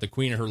about the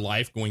Queen and her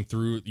life going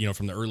through,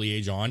 from the early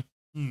age on.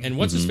 And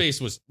what's his face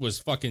was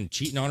fucking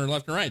cheating on her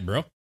left and right,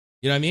 bro.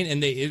 You know what I mean?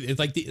 And it's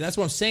like that's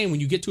what I'm saying. When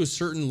you get to a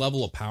certain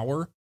level of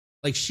power,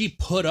 like she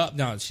put up.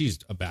 Now she's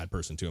a bad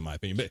person too, in my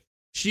opinion, but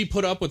she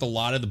put up with a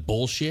lot of the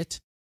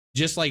bullshit,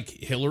 just like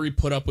Hillary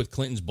put up with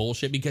Clinton's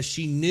bullshit, because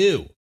she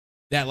knew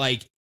that,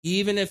 like,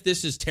 even if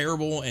this is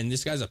terrible and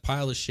this guy's a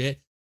pile of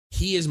shit,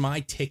 he is my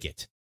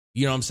ticket.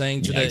 You know what I'm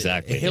saying?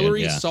 Exactly.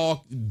 Hillary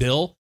saw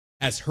Bill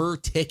as her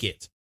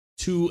ticket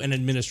to an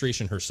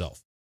administration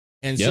herself.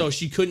 And so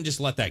she couldn't just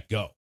let that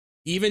go.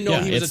 Even though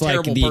he was a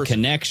terrible person. It's like the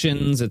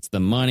connections, it's the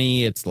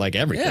money, it's like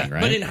everything,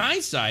 right? But in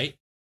hindsight,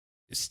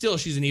 still,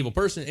 she's an evil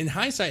person. In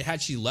hindsight,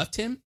 had she left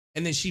him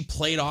and then she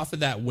played off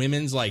of that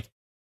women's, like,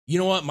 you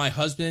know what, my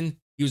husband,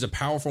 he was a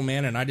powerful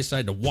man, and I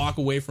decided to walk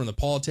away from the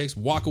politics,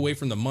 walk away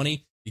from the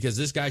money, because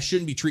this guy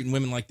shouldn't be treating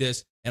women like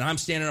this, and I'm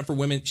standing up for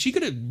women. She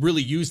could have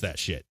really used that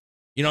shit.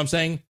 You know what I'm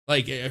saying?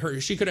 Like,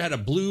 she could have had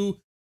a blue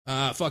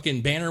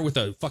fucking banner with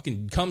a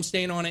fucking cum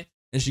stain on it,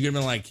 and she could have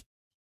been like,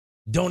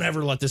 don't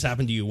ever let this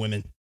happen to you,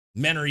 women.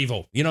 Men are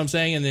evil. You know what I'm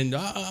saying? And then,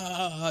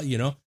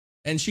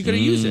 and she could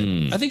have used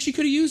it. I think she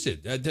could have used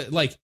it.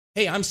 Like,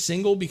 hey, I'm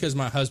single because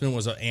my husband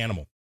was an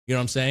animal. You know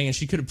what I'm saying? And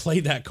she could have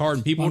played that card,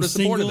 and people would have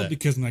supported that.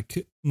 Because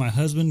my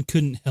husband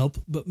couldn't help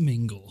but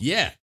mingle.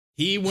 Yeah.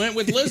 He went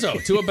with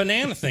Lizzo to a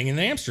banana thing in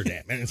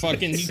Amsterdam, and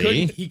fucking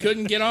he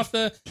couldn't get off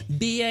the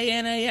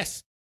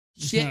BANAS.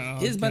 Shit,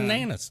 his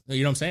bananas.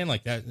 You know what I'm saying?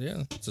 Like that.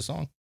 Yeah, it's a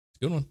song. It's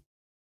a good one.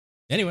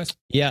 Anyways.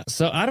 Yeah,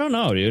 so I don't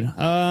know, dude.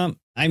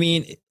 I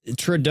mean,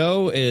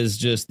 Trudeau is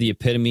just the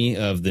epitome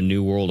of the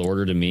New World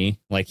Order to me.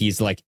 Like, he's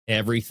like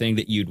everything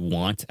that you'd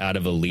want out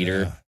of a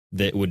leader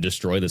that would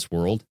destroy this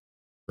world,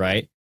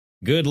 right?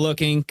 Good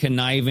looking,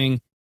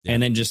 conniving,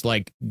 and then just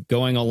like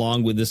going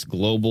along with this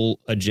global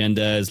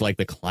agenda is like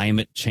the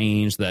climate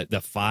change,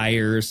 the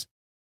fires,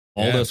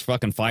 all those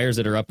fucking fires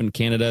that are up in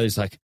Canada. It's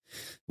like,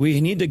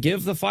 we need to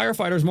give the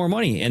firefighters more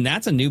money. And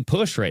that's a new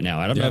push right now.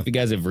 I don't know if you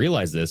guys have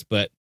realized this,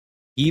 but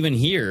even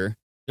here,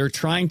 they're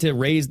trying to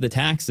raise the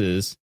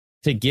taxes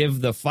to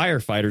give the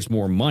firefighters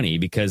more money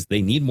because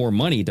they need more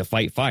money to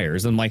fight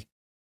fires. And like,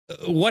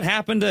 what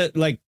happened to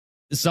like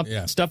some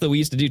stuff that we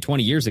used to do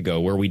 20 years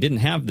ago where we didn't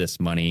have this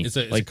money? It's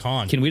a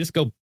con. Can we just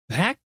go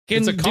back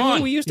and do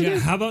what we used to do?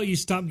 How about you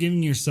stop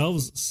giving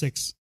yourselves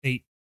 6,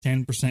 8,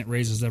 10%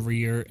 raises every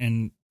year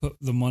and put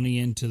the money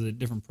into the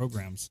different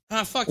programs?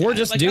 Or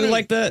just do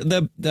like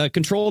the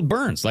controlled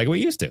burns like we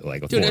used to.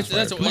 Like, dude,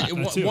 that's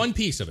one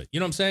piece of it. You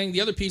know what I'm saying?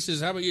 The other piece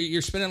is, how about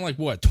you're spending like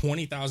what,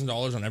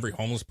 $20,000 on every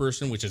homeless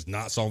person, which is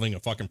not solving a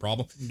fucking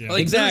problem. Yeah. Like,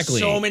 exactly.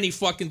 There's so many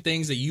fucking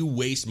things that you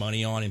waste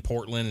money on in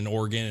Portland and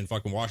Oregon and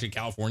fucking Washington,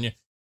 California.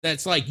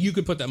 That's like, you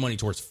could put that money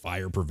towards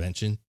fire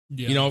prevention.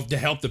 Yeah. To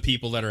help the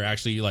people that are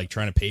actually like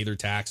trying to pay their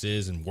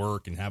taxes and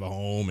work and have a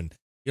home, and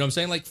you know what I'm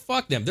saying? Like,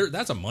 fuck them.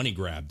 That's a money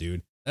grab,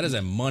 dude. That is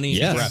a money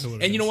grab.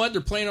 And you know what?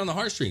 They're playing on the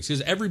heartstrings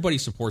because everybody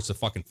supports the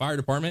fucking fire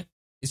department.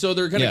 So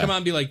they're going to come out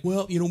and be like,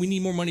 well, we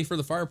need more money for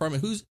the fire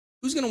department. Who's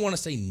going to want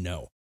to say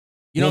no?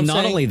 You know what I'm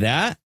saying? Not only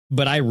that,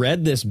 but I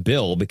read this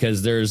bill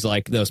because there's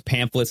like those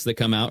pamphlets that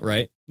come out,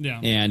 right? Yeah.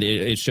 And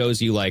it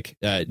shows you like,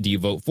 do you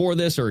vote for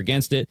this or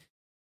against it?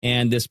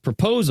 And this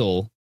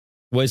proposal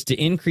was to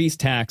increase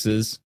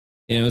taxes.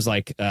 And it was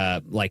like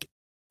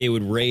it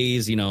would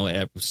raise,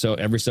 so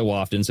every so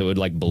often, so it would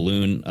like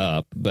balloon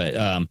up.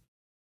 But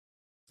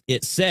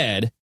it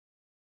said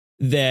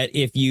that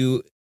if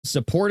you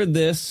supported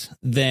this,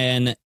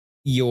 then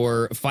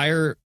your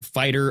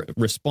firefighter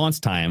response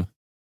time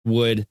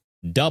would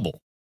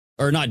double,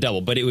 or not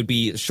double, but it would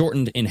be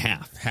shortened in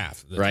half.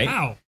 Right?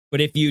 Wow. But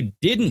if you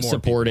didn't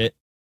support it,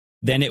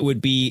 then it would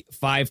be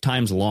 5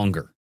 times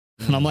longer.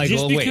 And I'm like,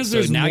 Just well, wait, because so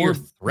there's now more- you're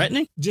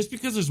threatening? Just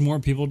because there's more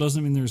people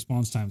doesn't mean the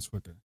response time's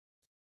quicker.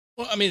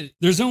 Well, I mean,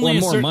 There's only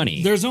more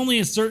money. There's only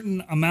a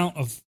certain amount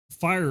of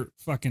fire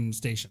fucking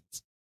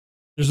stations.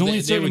 There's only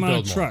a certain would amount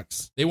of build more.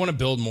 trucks. They want to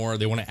build more.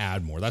 They want to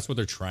add more. That's what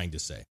they're trying to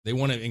say. They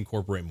want to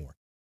incorporate more.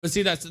 But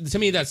see, that's to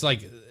me, that's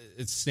like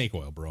it's snake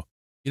oil, bro.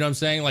 You know what I'm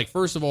saying? Like,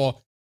 first of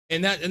all,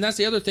 and that's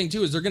the other thing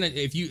too is they're gonna,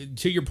 if you,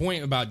 to your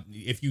point about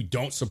if you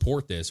don't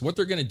support this, what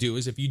they're gonna do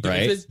is if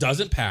this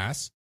doesn't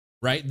pass,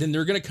 right, then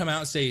they're gonna come out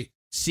and say,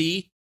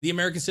 see, the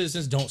American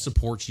citizens don't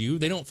support you.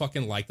 They don't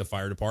fucking like the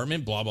fire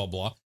department. Blah blah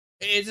blah.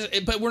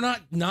 But we're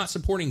not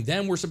supporting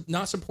them. We're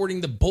not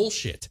supporting the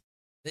bullshit.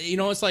 You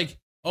know, it's like,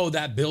 oh,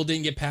 that bill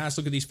didn't get passed.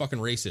 Look at these fucking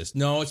racists.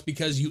 No, it's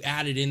because you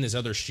added in this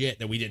other shit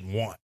that we didn't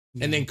want,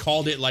 and then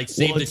called it like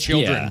Save the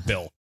Children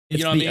bill. It's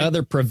you know the what I mean?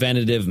 other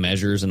preventative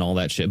measures and all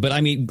that shit. But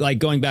I mean, like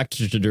going back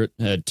to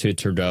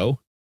Trudeau,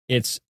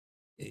 it's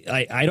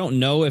I don't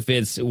know if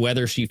it's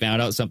whether she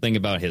found out something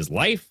about his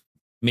life.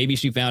 Maybe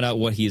she found out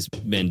what he's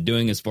been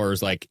doing as far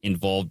as like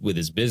involved with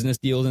his business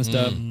deals and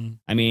stuff.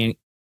 I mean,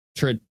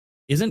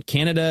 isn't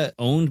Canada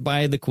owned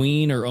by the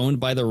Queen or owned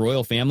by the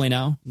royal family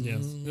now?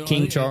 Yes.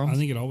 King Charles? I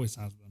think it always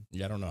has been.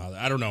 Yeah,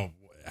 I don't know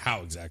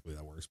how exactly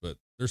that works, but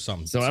there's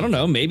some. So I don't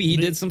know. Maybe he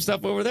did some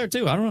stuff over there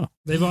too. I don't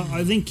know.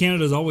 I think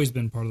Canada's always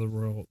been part of the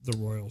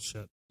royal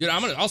shit. Dude,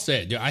 I'll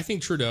say it, dude. I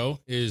think Trudeau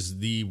is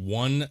the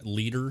one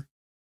leader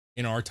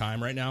in our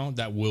time right now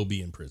that will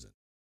be in prison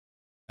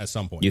at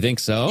some point. You think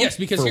so? Yes,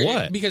 because for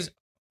what? Because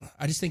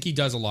I just think he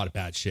does a lot of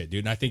bad shit,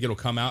 dude. And I think it'll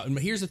come out. And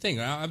here's the thing: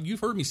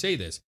 you've heard me say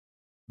this.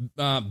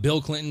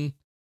 Bill Clinton,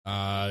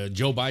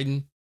 Joe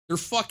Biden, they're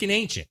fucking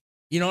ancient.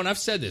 You know, and I've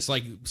said this,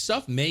 like,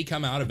 stuff may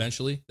come out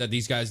eventually that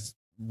these guys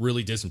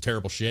really did some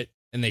terrible shit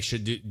and they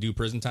should do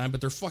prison time,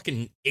 but they're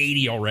fucking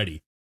 80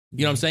 already. You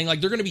know what I'm saying? Like,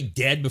 they're going to be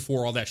dead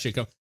before all that shit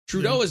comes.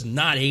 Trudeau is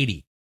not 80.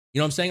 You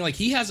know what I'm saying? Like,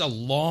 he has a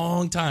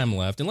long time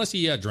left, unless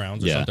he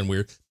drowns or something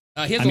weird.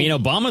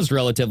 Obama's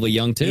relatively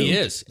young too.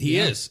 He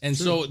is. And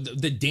so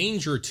the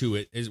danger to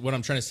it is what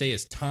I'm trying to say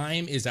is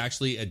time is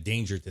actually a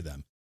danger to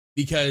them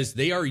because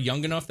they are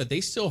young enough that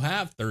they still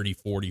have 30,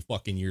 40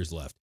 fucking years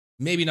left.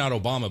 Maybe not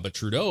Obama, but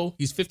Trudeau,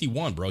 he's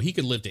 51, bro. He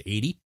could live to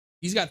 80.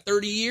 He's got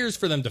 30 years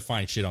for them to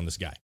find shit on this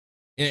guy.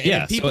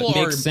 And so it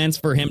makes sense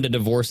for him to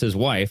divorce his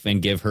wife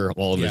and give her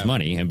all of his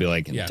money and be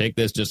like, take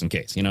this just in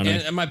case. You know what I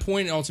mean? And my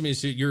point ultimately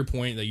is to your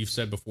point that you've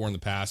said before in the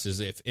past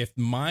is if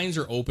minds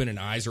are open and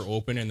eyes are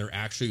open and they're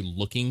actually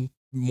looking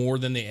more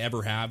than they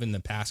ever have in the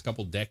past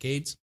couple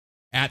decades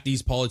at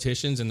these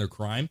politicians and their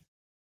crime,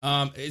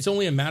 it's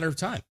only a matter of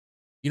time.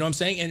 You know what I'm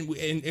saying? And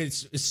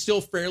it's still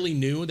fairly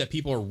new that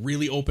people are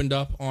really opened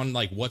up on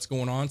like what's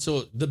going on.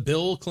 So the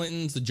Bill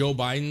Clintons, the Joe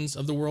Bidens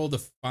of the world,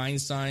 the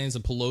Feinsteins, the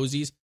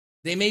Pelosi's,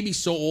 they may be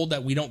so old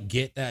that we don't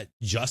get that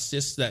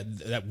justice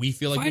that we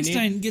feel like we need.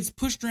 Feinstein gets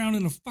pushed around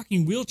in a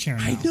fucking wheelchair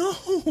now. I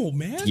know,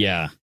 man.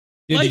 Yeah.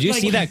 Dude, did you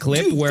see that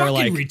clip where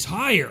like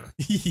retire?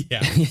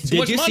 Yeah.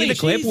 Did you see the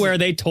clip where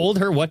they told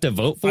her what to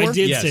vote for? I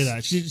did say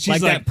that. She's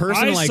like that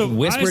person like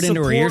whispered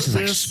into her ear. She's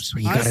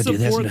like, you gotta do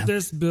this. I support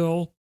this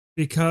bill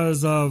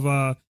because of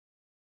and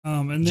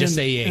then just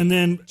say yay. And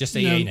then just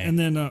say yay. And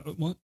then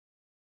what?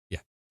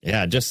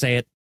 Yeah, just say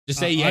it. Just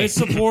say yay. I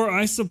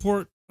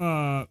support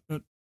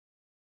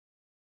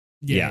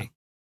yeah.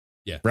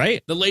 Yeah.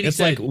 Right? The lady it's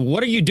said, like,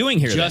 what are you doing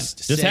here?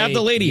 Just have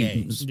the lady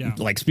yay.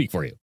 like speak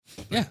for you.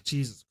 Yeah.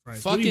 Jesus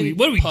Christ. Fucking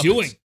what are we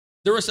doing?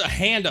 There was a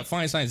hand up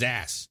Feinstein's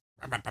ass.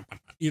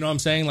 You know what I'm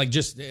saying? Like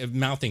just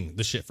mouthing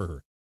the shit for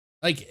her.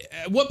 Like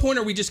at what point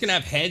are we just going to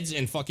have heads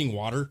in fucking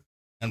water?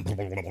 And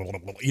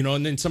you know,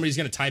 and then somebody's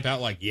going to type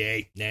out like,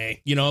 yay,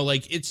 nay. You know,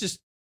 like it's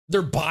just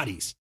their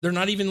bodies. They're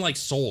not even like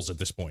souls at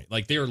this point.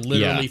 Like they're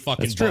literally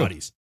fucking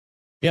bodies.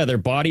 Yeah, their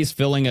bodies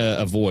filling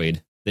a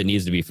void that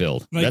needs to be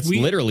filled. Like that's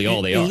literally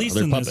all they are. At least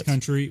They're in puppets. this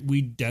country,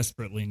 we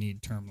desperately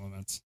need term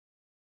limits.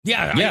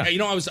 Yeah.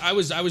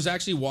 I was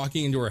actually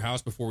walking into her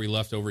house before we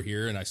left over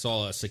here, and I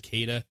saw a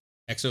cicada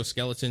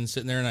exoskeleton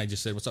sitting there, and I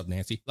just said, "What's up,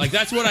 Nancy?" Like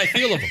that's what I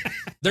feel of them.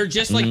 They're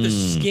just like the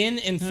skin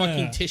and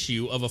fucking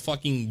tissue of a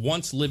fucking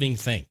once living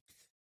thing.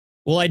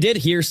 Well, I did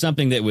hear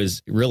something that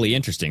was really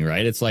interesting,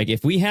 right? It's like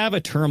if we have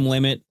a term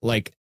limit,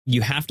 like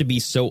you have to be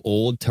so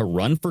old to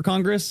run for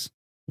Congress.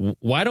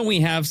 Why don't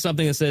we have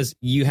something that says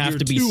you have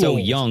to be so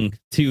young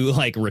to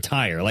like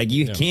retire? Like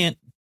you can't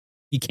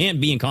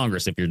be in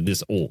Congress if you're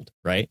this old,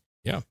 right?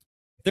 Yeah. If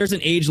there's an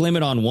age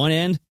limit on one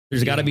end,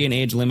 there's got to be an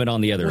age limit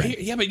on the other end.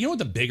 Yeah, but you know what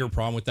the bigger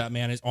problem with that,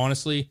 man, is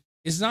honestly,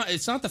 it's not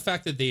the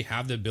fact that they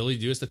have the ability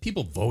to do it, it's that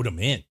people vote them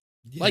in.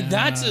 Yeah. Like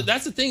that's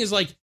the thing is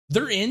like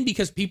they're in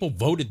because people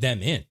voted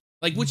them in.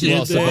 Like which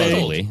is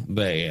supposedly,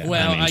 but yeah.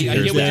 Well, I get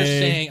what you're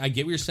saying. I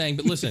get what you're saying,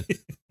 but listen.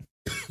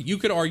 You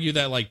could argue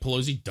that like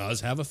Pelosi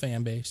does have a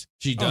fan base.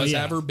 She does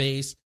have her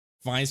base.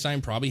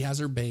 Feinstein probably has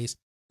her base.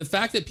 The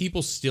fact that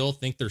people still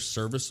think they're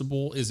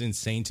serviceable is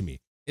insane to me.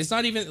 It's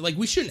not even like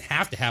we shouldn't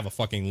have to have a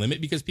fucking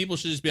limit because people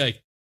should just be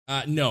like,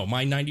 no,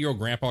 my 90-year-old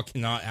grandpa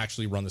cannot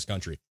actually run this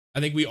country. I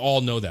think we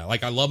all know that.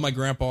 Like I love my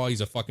grandpa.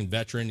 He's a fucking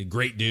veteran, a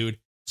great dude,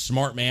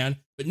 smart man.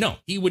 But no,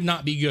 he would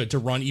not be good to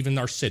run even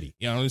our city.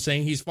 You know what I'm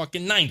saying? He's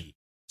fucking 90.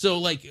 So,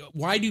 like,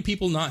 why do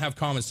people not have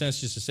common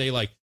sense just to say,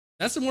 like,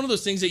 that's one of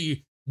those things that you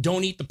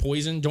don't eat the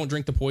poison, don't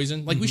drink the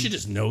poison. Like, we should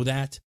just know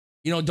that.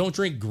 You know, don't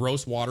drink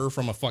gross water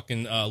from a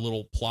fucking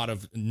little plot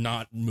of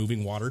not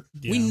moving water.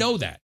 Yeah. We know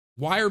that.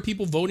 Why are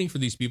people voting for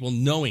these people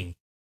knowing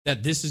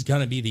that this is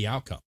going to be the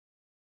outcome?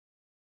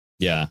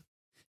 Yeah.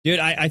 Dude,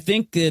 I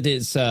think that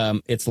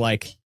it's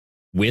like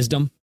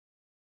wisdom.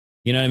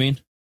 You know what I mean?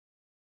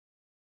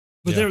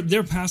 But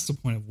they're past the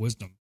point of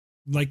wisdom.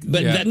 Like,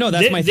 but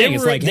that's my thing.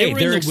 It's like, hey,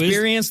 they're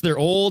experienced, they're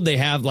old, they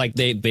have like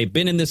they've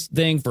been in this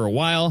thing for a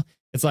while.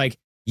 It's like,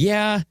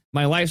 yeah,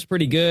 my life's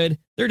pretty good.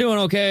 They're doing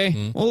okay.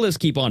 Mm-hmm. Well, let's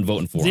keep on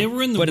voting for them. They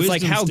were in the but it's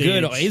wisdom like, how stage.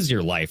 good is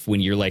your life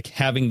when you're like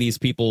having these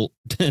people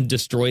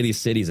destroy these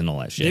cities and all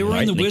that shit? They were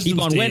right? in the wisdom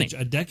keep on stage winning.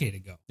 a decade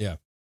ago. Yeah.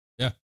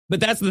 But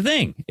that's the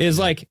thing is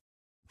like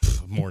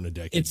more than a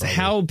decade. It's probably.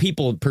 how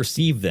people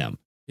perceive them.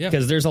 Yeah.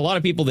 Because there's a lot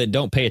of people that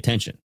don't pay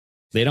attention.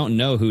 They don't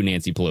know who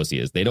Nancy Pelosi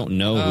is. They don't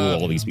know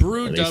who all these people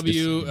Brew are.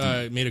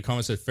 W made a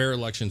comment, said fair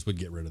elections would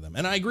get rid of them.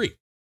 And I agree.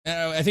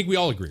 I think we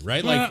all agree,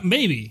 right? Like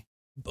maybe.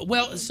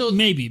 Well, so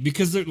maybe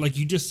because like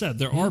you just said,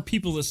 there are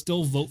people that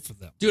still vote for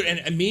them, dude.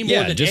 And me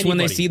more than just anybody. when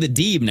they see the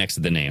Deeb next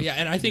to the name. Yeah,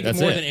 and I think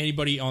more than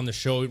anybody on the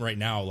show right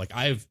now, like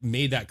I've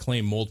made that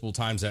claim multiple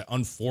times that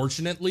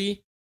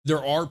unfortunately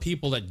there are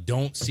people that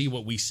don't see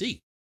what we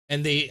see,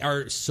 and they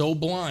are so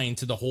blind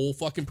to the whole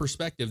fucking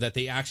perspective that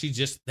they actually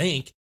just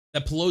think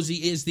that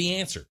Pelosi is the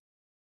answer.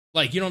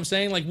 Like, you know what I'm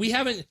saying? Like, we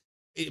haven't.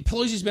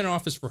 Pelosi's been in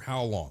office for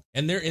how long?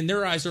 And in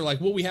their eyes, they're like,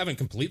 well, we haven't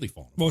completely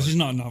fallen apart. Well, she's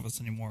not in office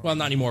anymore. Well,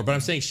 not anymore, but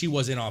I'm saying she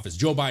was in office.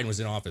 Joe Biden was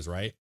in office,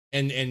 right?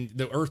 And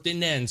the earth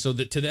didn't end. So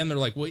that to them, they're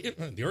like, well,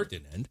 the earth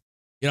didn't end.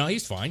 You know,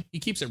 he's fine. He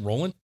keeps it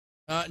rolling.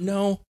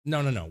 No.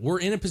 We're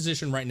in a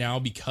position right now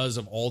because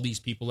of all these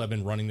people that have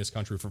been running this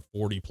country for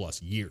 40 plus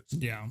years.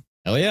 Yeah.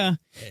 Hell yeah.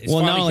 It's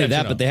well, not only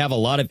that, up. but they have a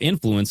lot of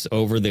influence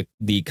over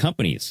the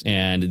companies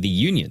and the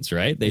unions,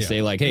 right? They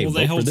say like, hey,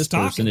 vote for this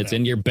person. It's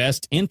in your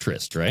best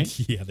interest, right?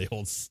 Yeah, they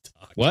hold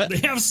stock. What?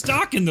 They have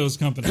stock in those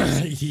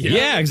companies.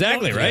 Yeah,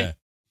 exactly, right? Yeah.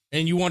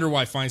 And you wonder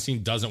why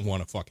Feinstein doesn't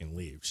want to fucking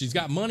leave. She's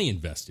got money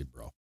invested,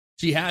 bro.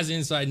 She has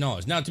inside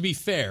knowledge. Now, to be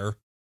fair,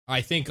 I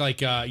think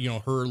like her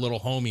little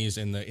homies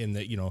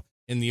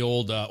in the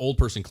old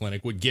person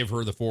clinic would give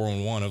her the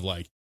 411 of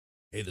like,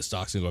 hey, the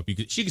stock's gonna go up.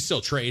 She could still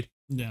trade.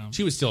 Yeah,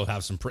 she would still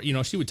have some.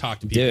 She would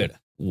talk to people. Dude,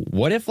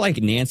 what if like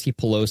Nancy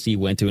Pelosi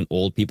went to an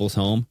old people's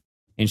home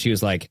and she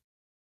was like,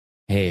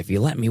 "Hey, if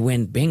you let me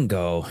win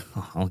bingo,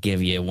 I'll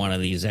give you one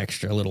of these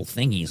extra little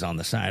thingies on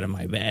the side of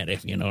my bed.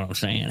 If you know what I'm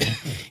saying.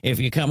 If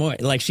you come away,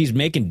 like she's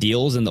making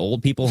deals in the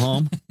old people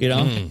home, you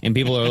know, and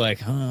people are like,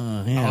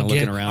 oh, yeah,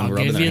 looking around,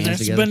 rubbing their hands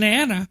together.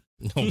 Banana.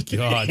 Oh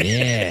God!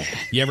 Yeah.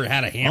 You ever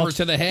had a hammer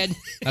to the head?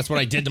 That's what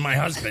I did to my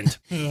husband.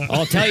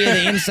 I'll tell you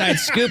the inside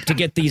scoop to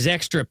get these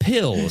extra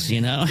pills.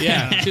 You know?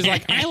 Yeah. She's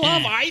like, I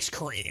love ice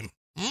cream.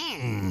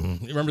 You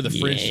remember the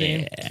fridge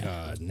scene?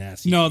 God,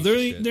 nasty. No,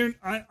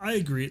 I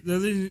agree.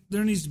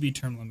 There needs to be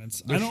term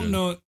limits. I don't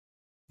know.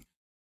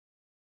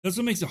 That's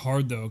what makes it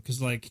hard though,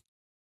 because like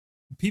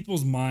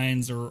people's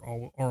minds are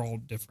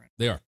all different.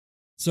 They are.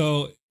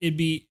 So it'd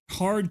be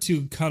hard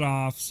to cut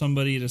off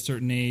somebody at a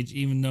certain age,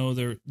 even though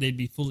they'd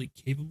be fully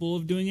capable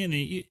of doing it. And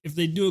if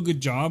they do a good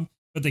job,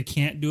 but they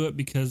can't do it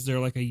because they're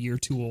like a year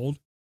too old,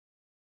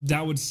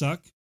 that would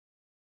suck.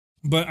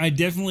 But I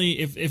definitely,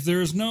 if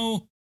there's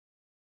no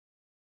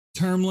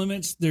term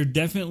limits, there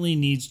definitely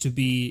needs to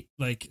be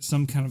like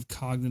some kind of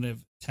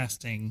cognitive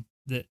testing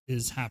that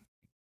is happening.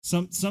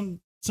 Something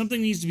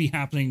needs to be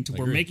happening to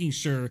where making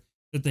sure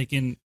that they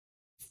can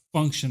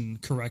function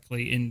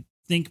correctly and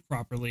think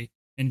properly.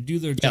 And do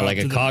their job. Yeah, like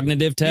a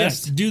cognitive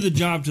test? Yes, do the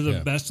job to the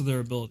best of their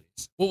abilities.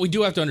 Well, we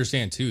do have to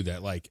understand, too,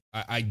 that, like,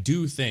 I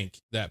do think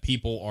that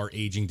people are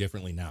aging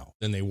differently now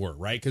than they were,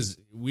 right? Because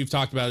we've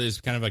talked about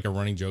this kind of like a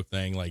running joke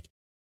thing, like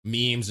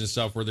memes and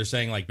stuff where they're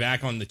saying, like,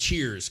 back on the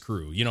Cheers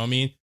crew, you know what I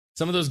mean?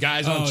 Some of those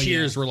guys on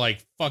Cheers were,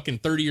 like, fucking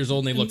 30 years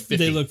old and they look 50.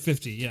 They look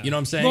 50, yeah. You know what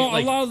I'm saying? Well,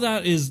 like, a lot of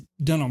that is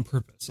done on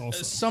purpose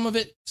also. Some of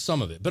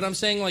it. But I'm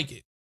saying,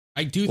 like...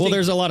 I do well, think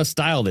there's a lot of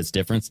style that's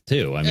different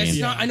too. I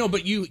mean, I know,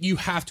 but you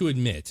have to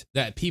admit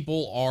that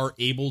people are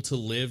able to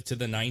live to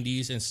the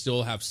 90s and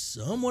still have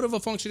somewhat of a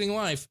functioning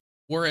life.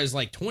 Whereas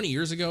like 20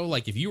 years ago,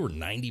 like if you were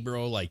 90,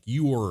 bro, like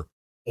you were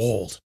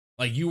old,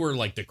 like you were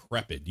like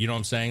decrepit. You know what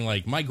I'm saying?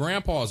 Like my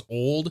grandpa is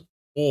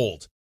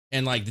old.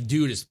 And like the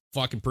dude is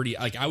fucking pretty,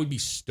 like I would be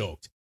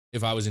stoked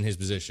if I was in his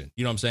position.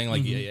 You know what I'm saying?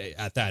 Like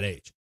at that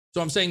age.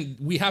 So I'm saying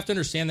we have to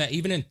understand that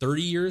even in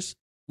 30 years,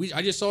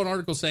 I just saw an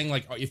article saying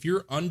like if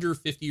you're under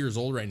 50 years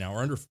old right now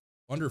or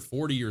under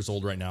 40 years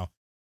old right now,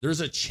 there's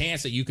a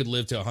chance that you could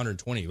live to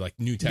 120, like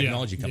new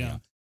technology coming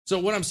out. So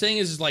what I'm saying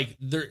is like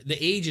the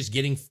age is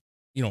getting,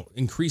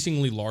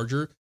 increasingly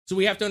larger. So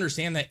we have to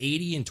understand that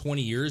 80 in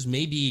 20 years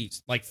may be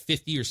like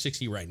 50 or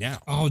 60 right now.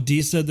 Oh,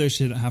 D said they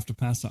should have to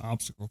pass the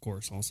obstacle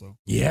course also.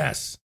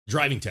 Yes.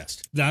 Driving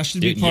test. That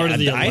should be part of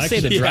the election. I say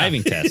the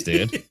driving test,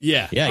 dude.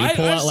 Yeah. Yeah, you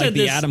pull I've out like said the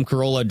this- Adam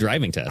Carolla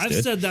driving test, I've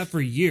dude. said that for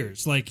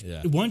years. Like,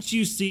 Yeah. once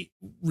you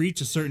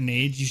reach a certain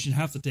age, you should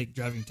have to take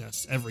driving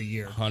tests every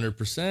year.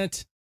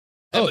 100%.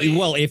 Oh,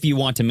 well, if you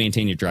want to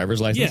maintain your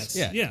driver's license. Yes,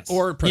 Yeah. yes.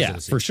 Or Yeah,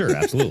 presidency. for sure.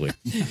 Absolutely.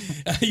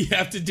 You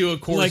have to do a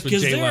course Like, with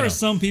because Jay there Leno. are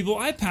some people,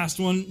 I passed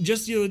one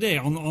just the other day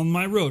on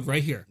my road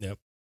right here. Yep.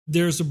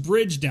 There's a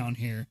bridge down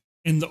here,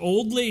 and the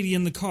old lady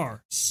in the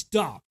car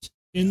stopped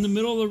in the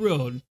middle of the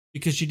road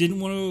because she didn't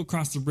want to go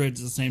across the bridge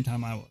at the same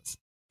time I was.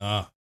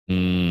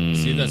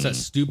 See, that's that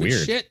stupid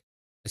Weird. shit.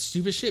 That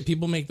stupid shit.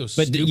 People make those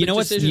But stupid you know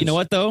what? decisions. You know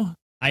what though?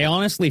 I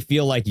honestly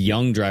feel like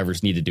young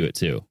drivers need to do it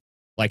too.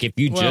 Like if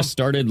you Well- just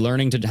started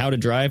learning how to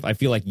drive, I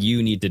feel like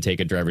you need to take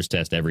a driver's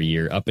test every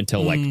year up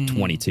until like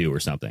 22 or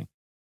something.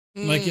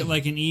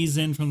 Like an ease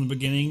in from the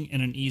beginning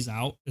and an ease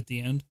out at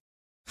the end.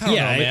 I don't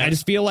know, I man.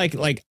 just feel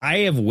like I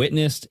have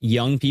witnessed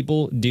young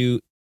people do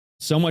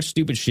so much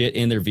stupid shit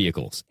in their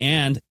vehicles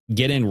and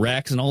get in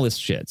wrecks and all this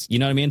shit. You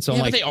know what I mean? So Yeah, I'm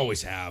but like, they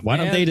always have. why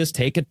don't man. they just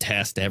take a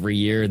test every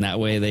year and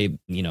that way they,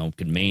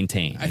 could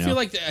maintain. I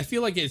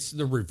feel like it's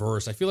the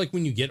reverse. I feel like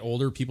when you get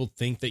older, people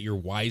think that you're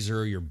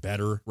wiser, you're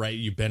better, right?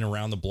 You've been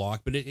around the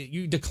block, but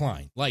you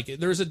decline. Like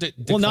there's a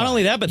well, not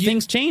only that, but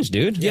things change,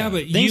 dude. Yeah,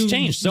 but things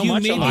change so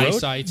much on the road.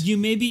 eyesight. You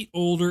may be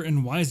older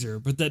and wiser,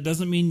 but that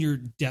doesn't mean your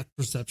depth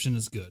perception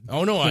is good.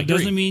 Oh no, I That agree.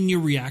 doesn't mean your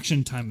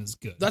reaction time is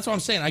good. That's what I'm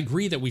saying. I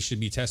agree that we should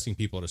be testing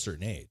people at a certain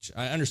age.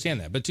 I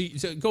understand that. But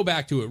to go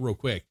back to it real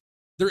quick,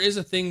 there is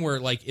a thing where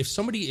like if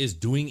somebody is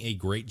doing a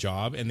great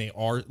job and they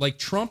are like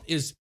Trump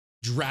is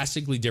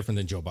drastically different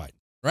than Joe Biden,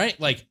 right?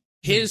 Like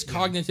his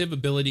cognitive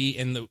ability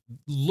and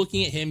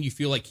looking at him, you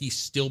feel like he's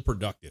still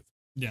productive.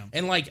 Yeah.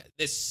 And like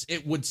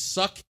it would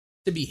suck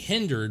to be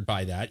hindered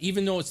by that,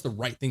 even though it's the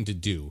right thing to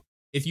do.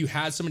 If you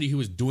had somebody who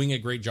was doing a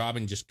great job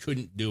and just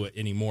couldn't do it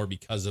anymore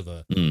because of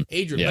a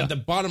age, yeah. but the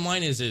bottom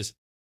line is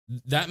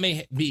that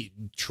may be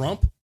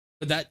Trump,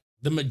 but that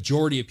the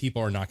majority of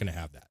people are not going to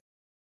have that.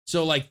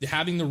 So like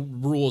having the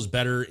rules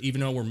better,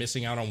 even though we're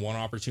missing out on one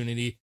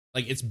opportunity,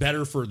 like it's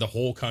better for the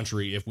whole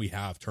country if we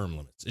have term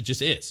limits. It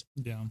just is.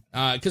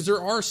 Yeah. Because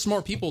there are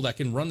smart people that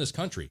can run this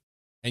country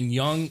and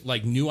young,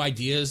 like new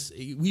ideas.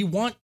 We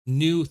want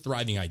new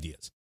thriving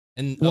ideas.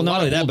 And Well, a not lot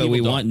only of that, old but we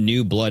people want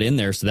new blood in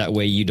there so that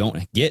way you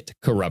don't get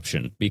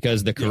corruption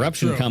because the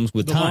corruption True. comes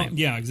with The time. long-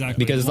 yeah,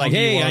 exactly. Because it's The like, longer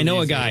you hey, are I know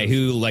a these guy days.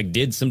 who like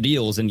did some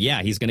deals and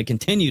yeah, he's going to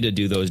continue to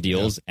do those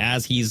deals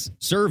as he's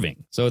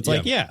serving. So it's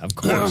like, yeah, of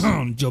course.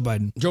 Joe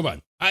Biden. Joe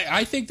Biden.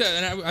 I think that,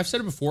 and I've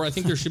said it before, I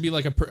think there should be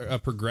like a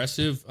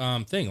progressive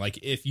thing. Like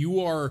if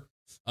you are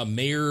a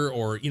mayor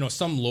or,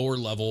 some lower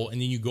level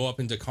and then you go up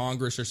into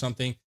Congress or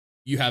something,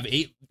 you have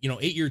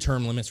 8-year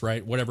term limits,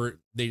 right? Whatever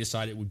they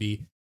decide it would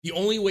be. The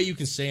only way you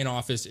can stay in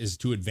office is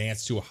to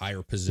advance to a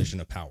higher position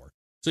of power.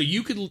 So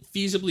you could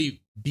feasibly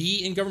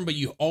be in government, but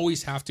you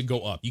always have to go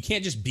up. You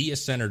can't just be a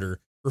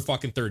senator for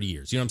fucking 30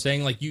 years. You know what I'm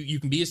saying? Like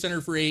you can be a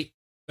senator for 8,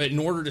 but in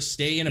order to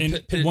stay in a And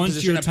once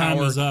position your of time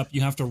power, is up,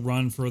 you have to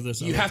run for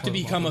this. you other have to part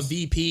of become a office.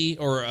 VP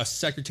or a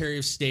Secretary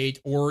of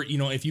State, or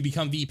if you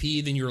become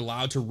VP, then you're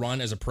allowed to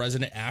run as a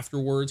president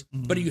afterwards.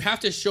 Mm-hmm. But you have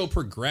to show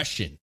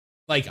progression.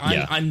 Like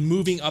I'm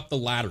moving up the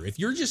ladder. If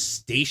you're just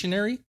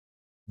stationary,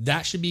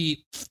 that should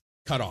be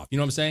cut off. You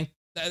know what I'm saying?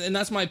 And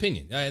that's my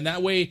opinion. And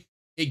that way,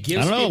 it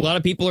gives. I don't know. people- A lot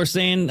of people are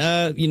saying,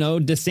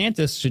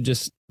 DeSantis should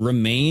just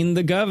remain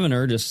the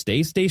governor, just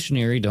stay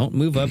stationary, don't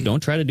move up,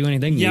 don't try to do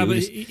anything Yeah, new. but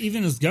Just-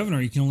 even as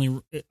governor, you can only.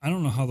 I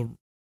don't know how the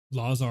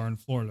laws are in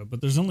Florida,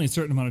 but there's only a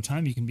certain amount of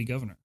time you can be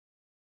governor,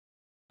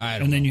 I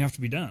don't and know. then you have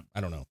to be done.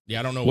 I don't know. Yeah,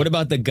 I don't know. what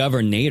about the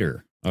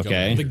governor?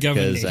 Okay, The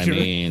because governator. I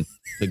mean,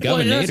 the Well,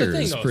 that's the governor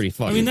thing, is though. pretty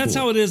fucking. I mean, that's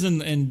cool. how it is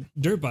in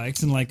dirt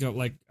bikes and like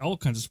all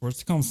kinds of sports.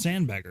 They call them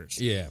sandbaggers.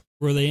 Yeah.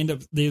 Where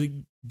they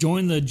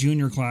join the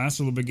junior class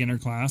or the beginner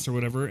class or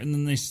whatever, and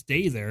then they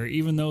stay there,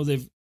 even though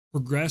they've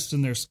progressed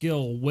in their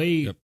skill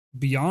way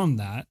beyond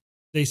that.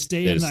 They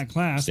stay They in just that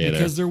class stay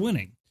because they're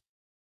winning.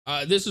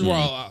 This is where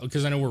Mm-hmm. I'll,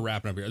 because I know we're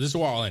wrapping up here. This is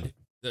where I'll end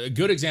it. A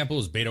good example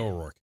is Beto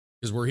O'Rourke,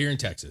 because we're here in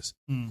Texas.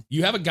 Mm.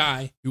 You have a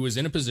guy who was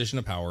in a position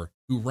of power,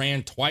 who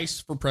ran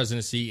twice for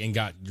presidency and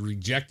got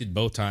rejected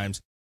both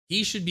times.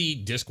 He should be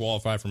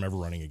disqualified from ever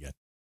running again.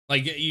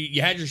 Like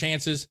you had your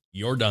chances,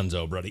 you're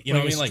donezo, buddy. You know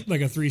what I mean?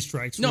 Like a 3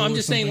 strikes. No, rule I'm or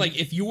just saying, something. like,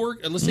 if you were,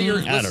 let's say you're,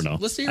 I don't know.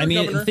 Let's say you're I mean,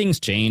 a governor. things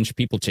change,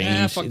 people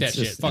change. Fuck that It's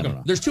shit. just- Fuck I don't them.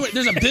 know.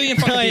 There's a billion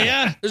fucking people.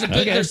 Yeah. There's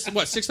Okay. there's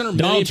what 600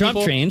 million Donald Trump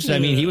people? changed. I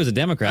mean, he was a I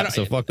Democrat, don't-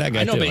 so fuck that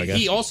guy I know, too. but I guess.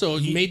 he also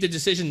made the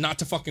decision not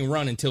to fucking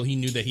run until he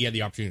knew that he had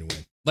the opportunity to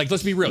win. Like,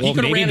 let's be real. Well, he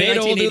could have maybe ran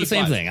in Beto will do the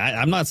same 1985. thing.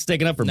 I'm not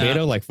sticking up for Nah.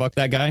 Beto. Like, fuck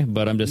that guy.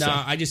 But I'm just saying.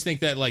 I just think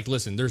that, like,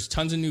 listen, there's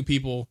tons of new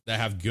people that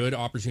have good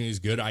opportunities,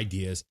 good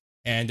ideas.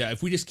 And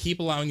if we just keep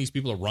allowing these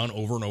people to run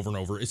over and over and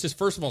over, it's just,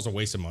 first of all, it's a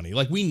waste of money.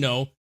 Like, we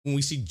know when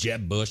we see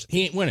Jeb Bush,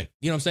 he ain't winning.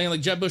 You know what I'm saying?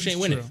 Like, Jeb Bush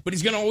ain't winning, true. but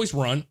he's going to always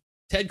run.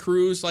 Ted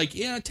Cruz, like,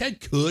 yeah, Ted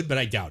could, but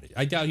I doubt it.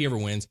 I doubt he ever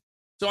wins.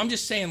 So I'm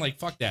just saying, like,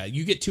 fuck that.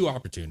 You get 2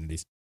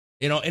 opportunities.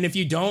 You know, and if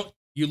you don't,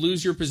 you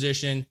lose your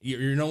position.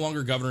 You're no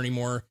longer governor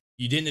anymore.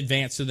 You didn't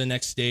advance to the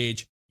next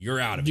stage. You're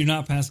out of it. Do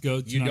not pass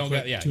go. You don't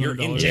get, you're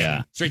in jail.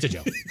 Yeah. Straight to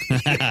jail.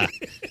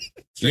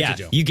 Yeah,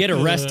 you get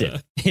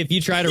arrested. If you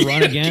try to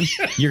run again,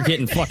 you're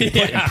getting fucking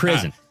put in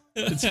prison.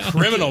 It's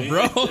criminal,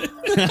 bro.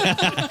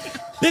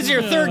 This is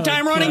your third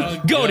time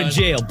running? Go to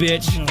jail,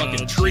 bitch.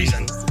 Fucking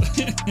treason.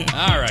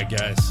 All right,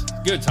 guys.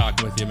 Good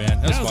talking with you,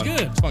 man. That was fun.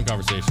 good. It's a fun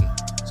conversation.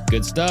 It's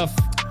good stuff.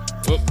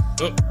 All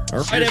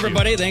right, Cheers,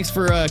 everybody. Thanks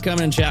for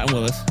coming and chatting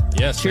with us.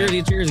 Yes.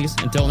 Cheersy,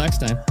 cheersies. Until next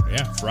time.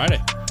 Yeah,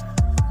 Friday.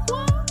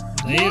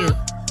 Later.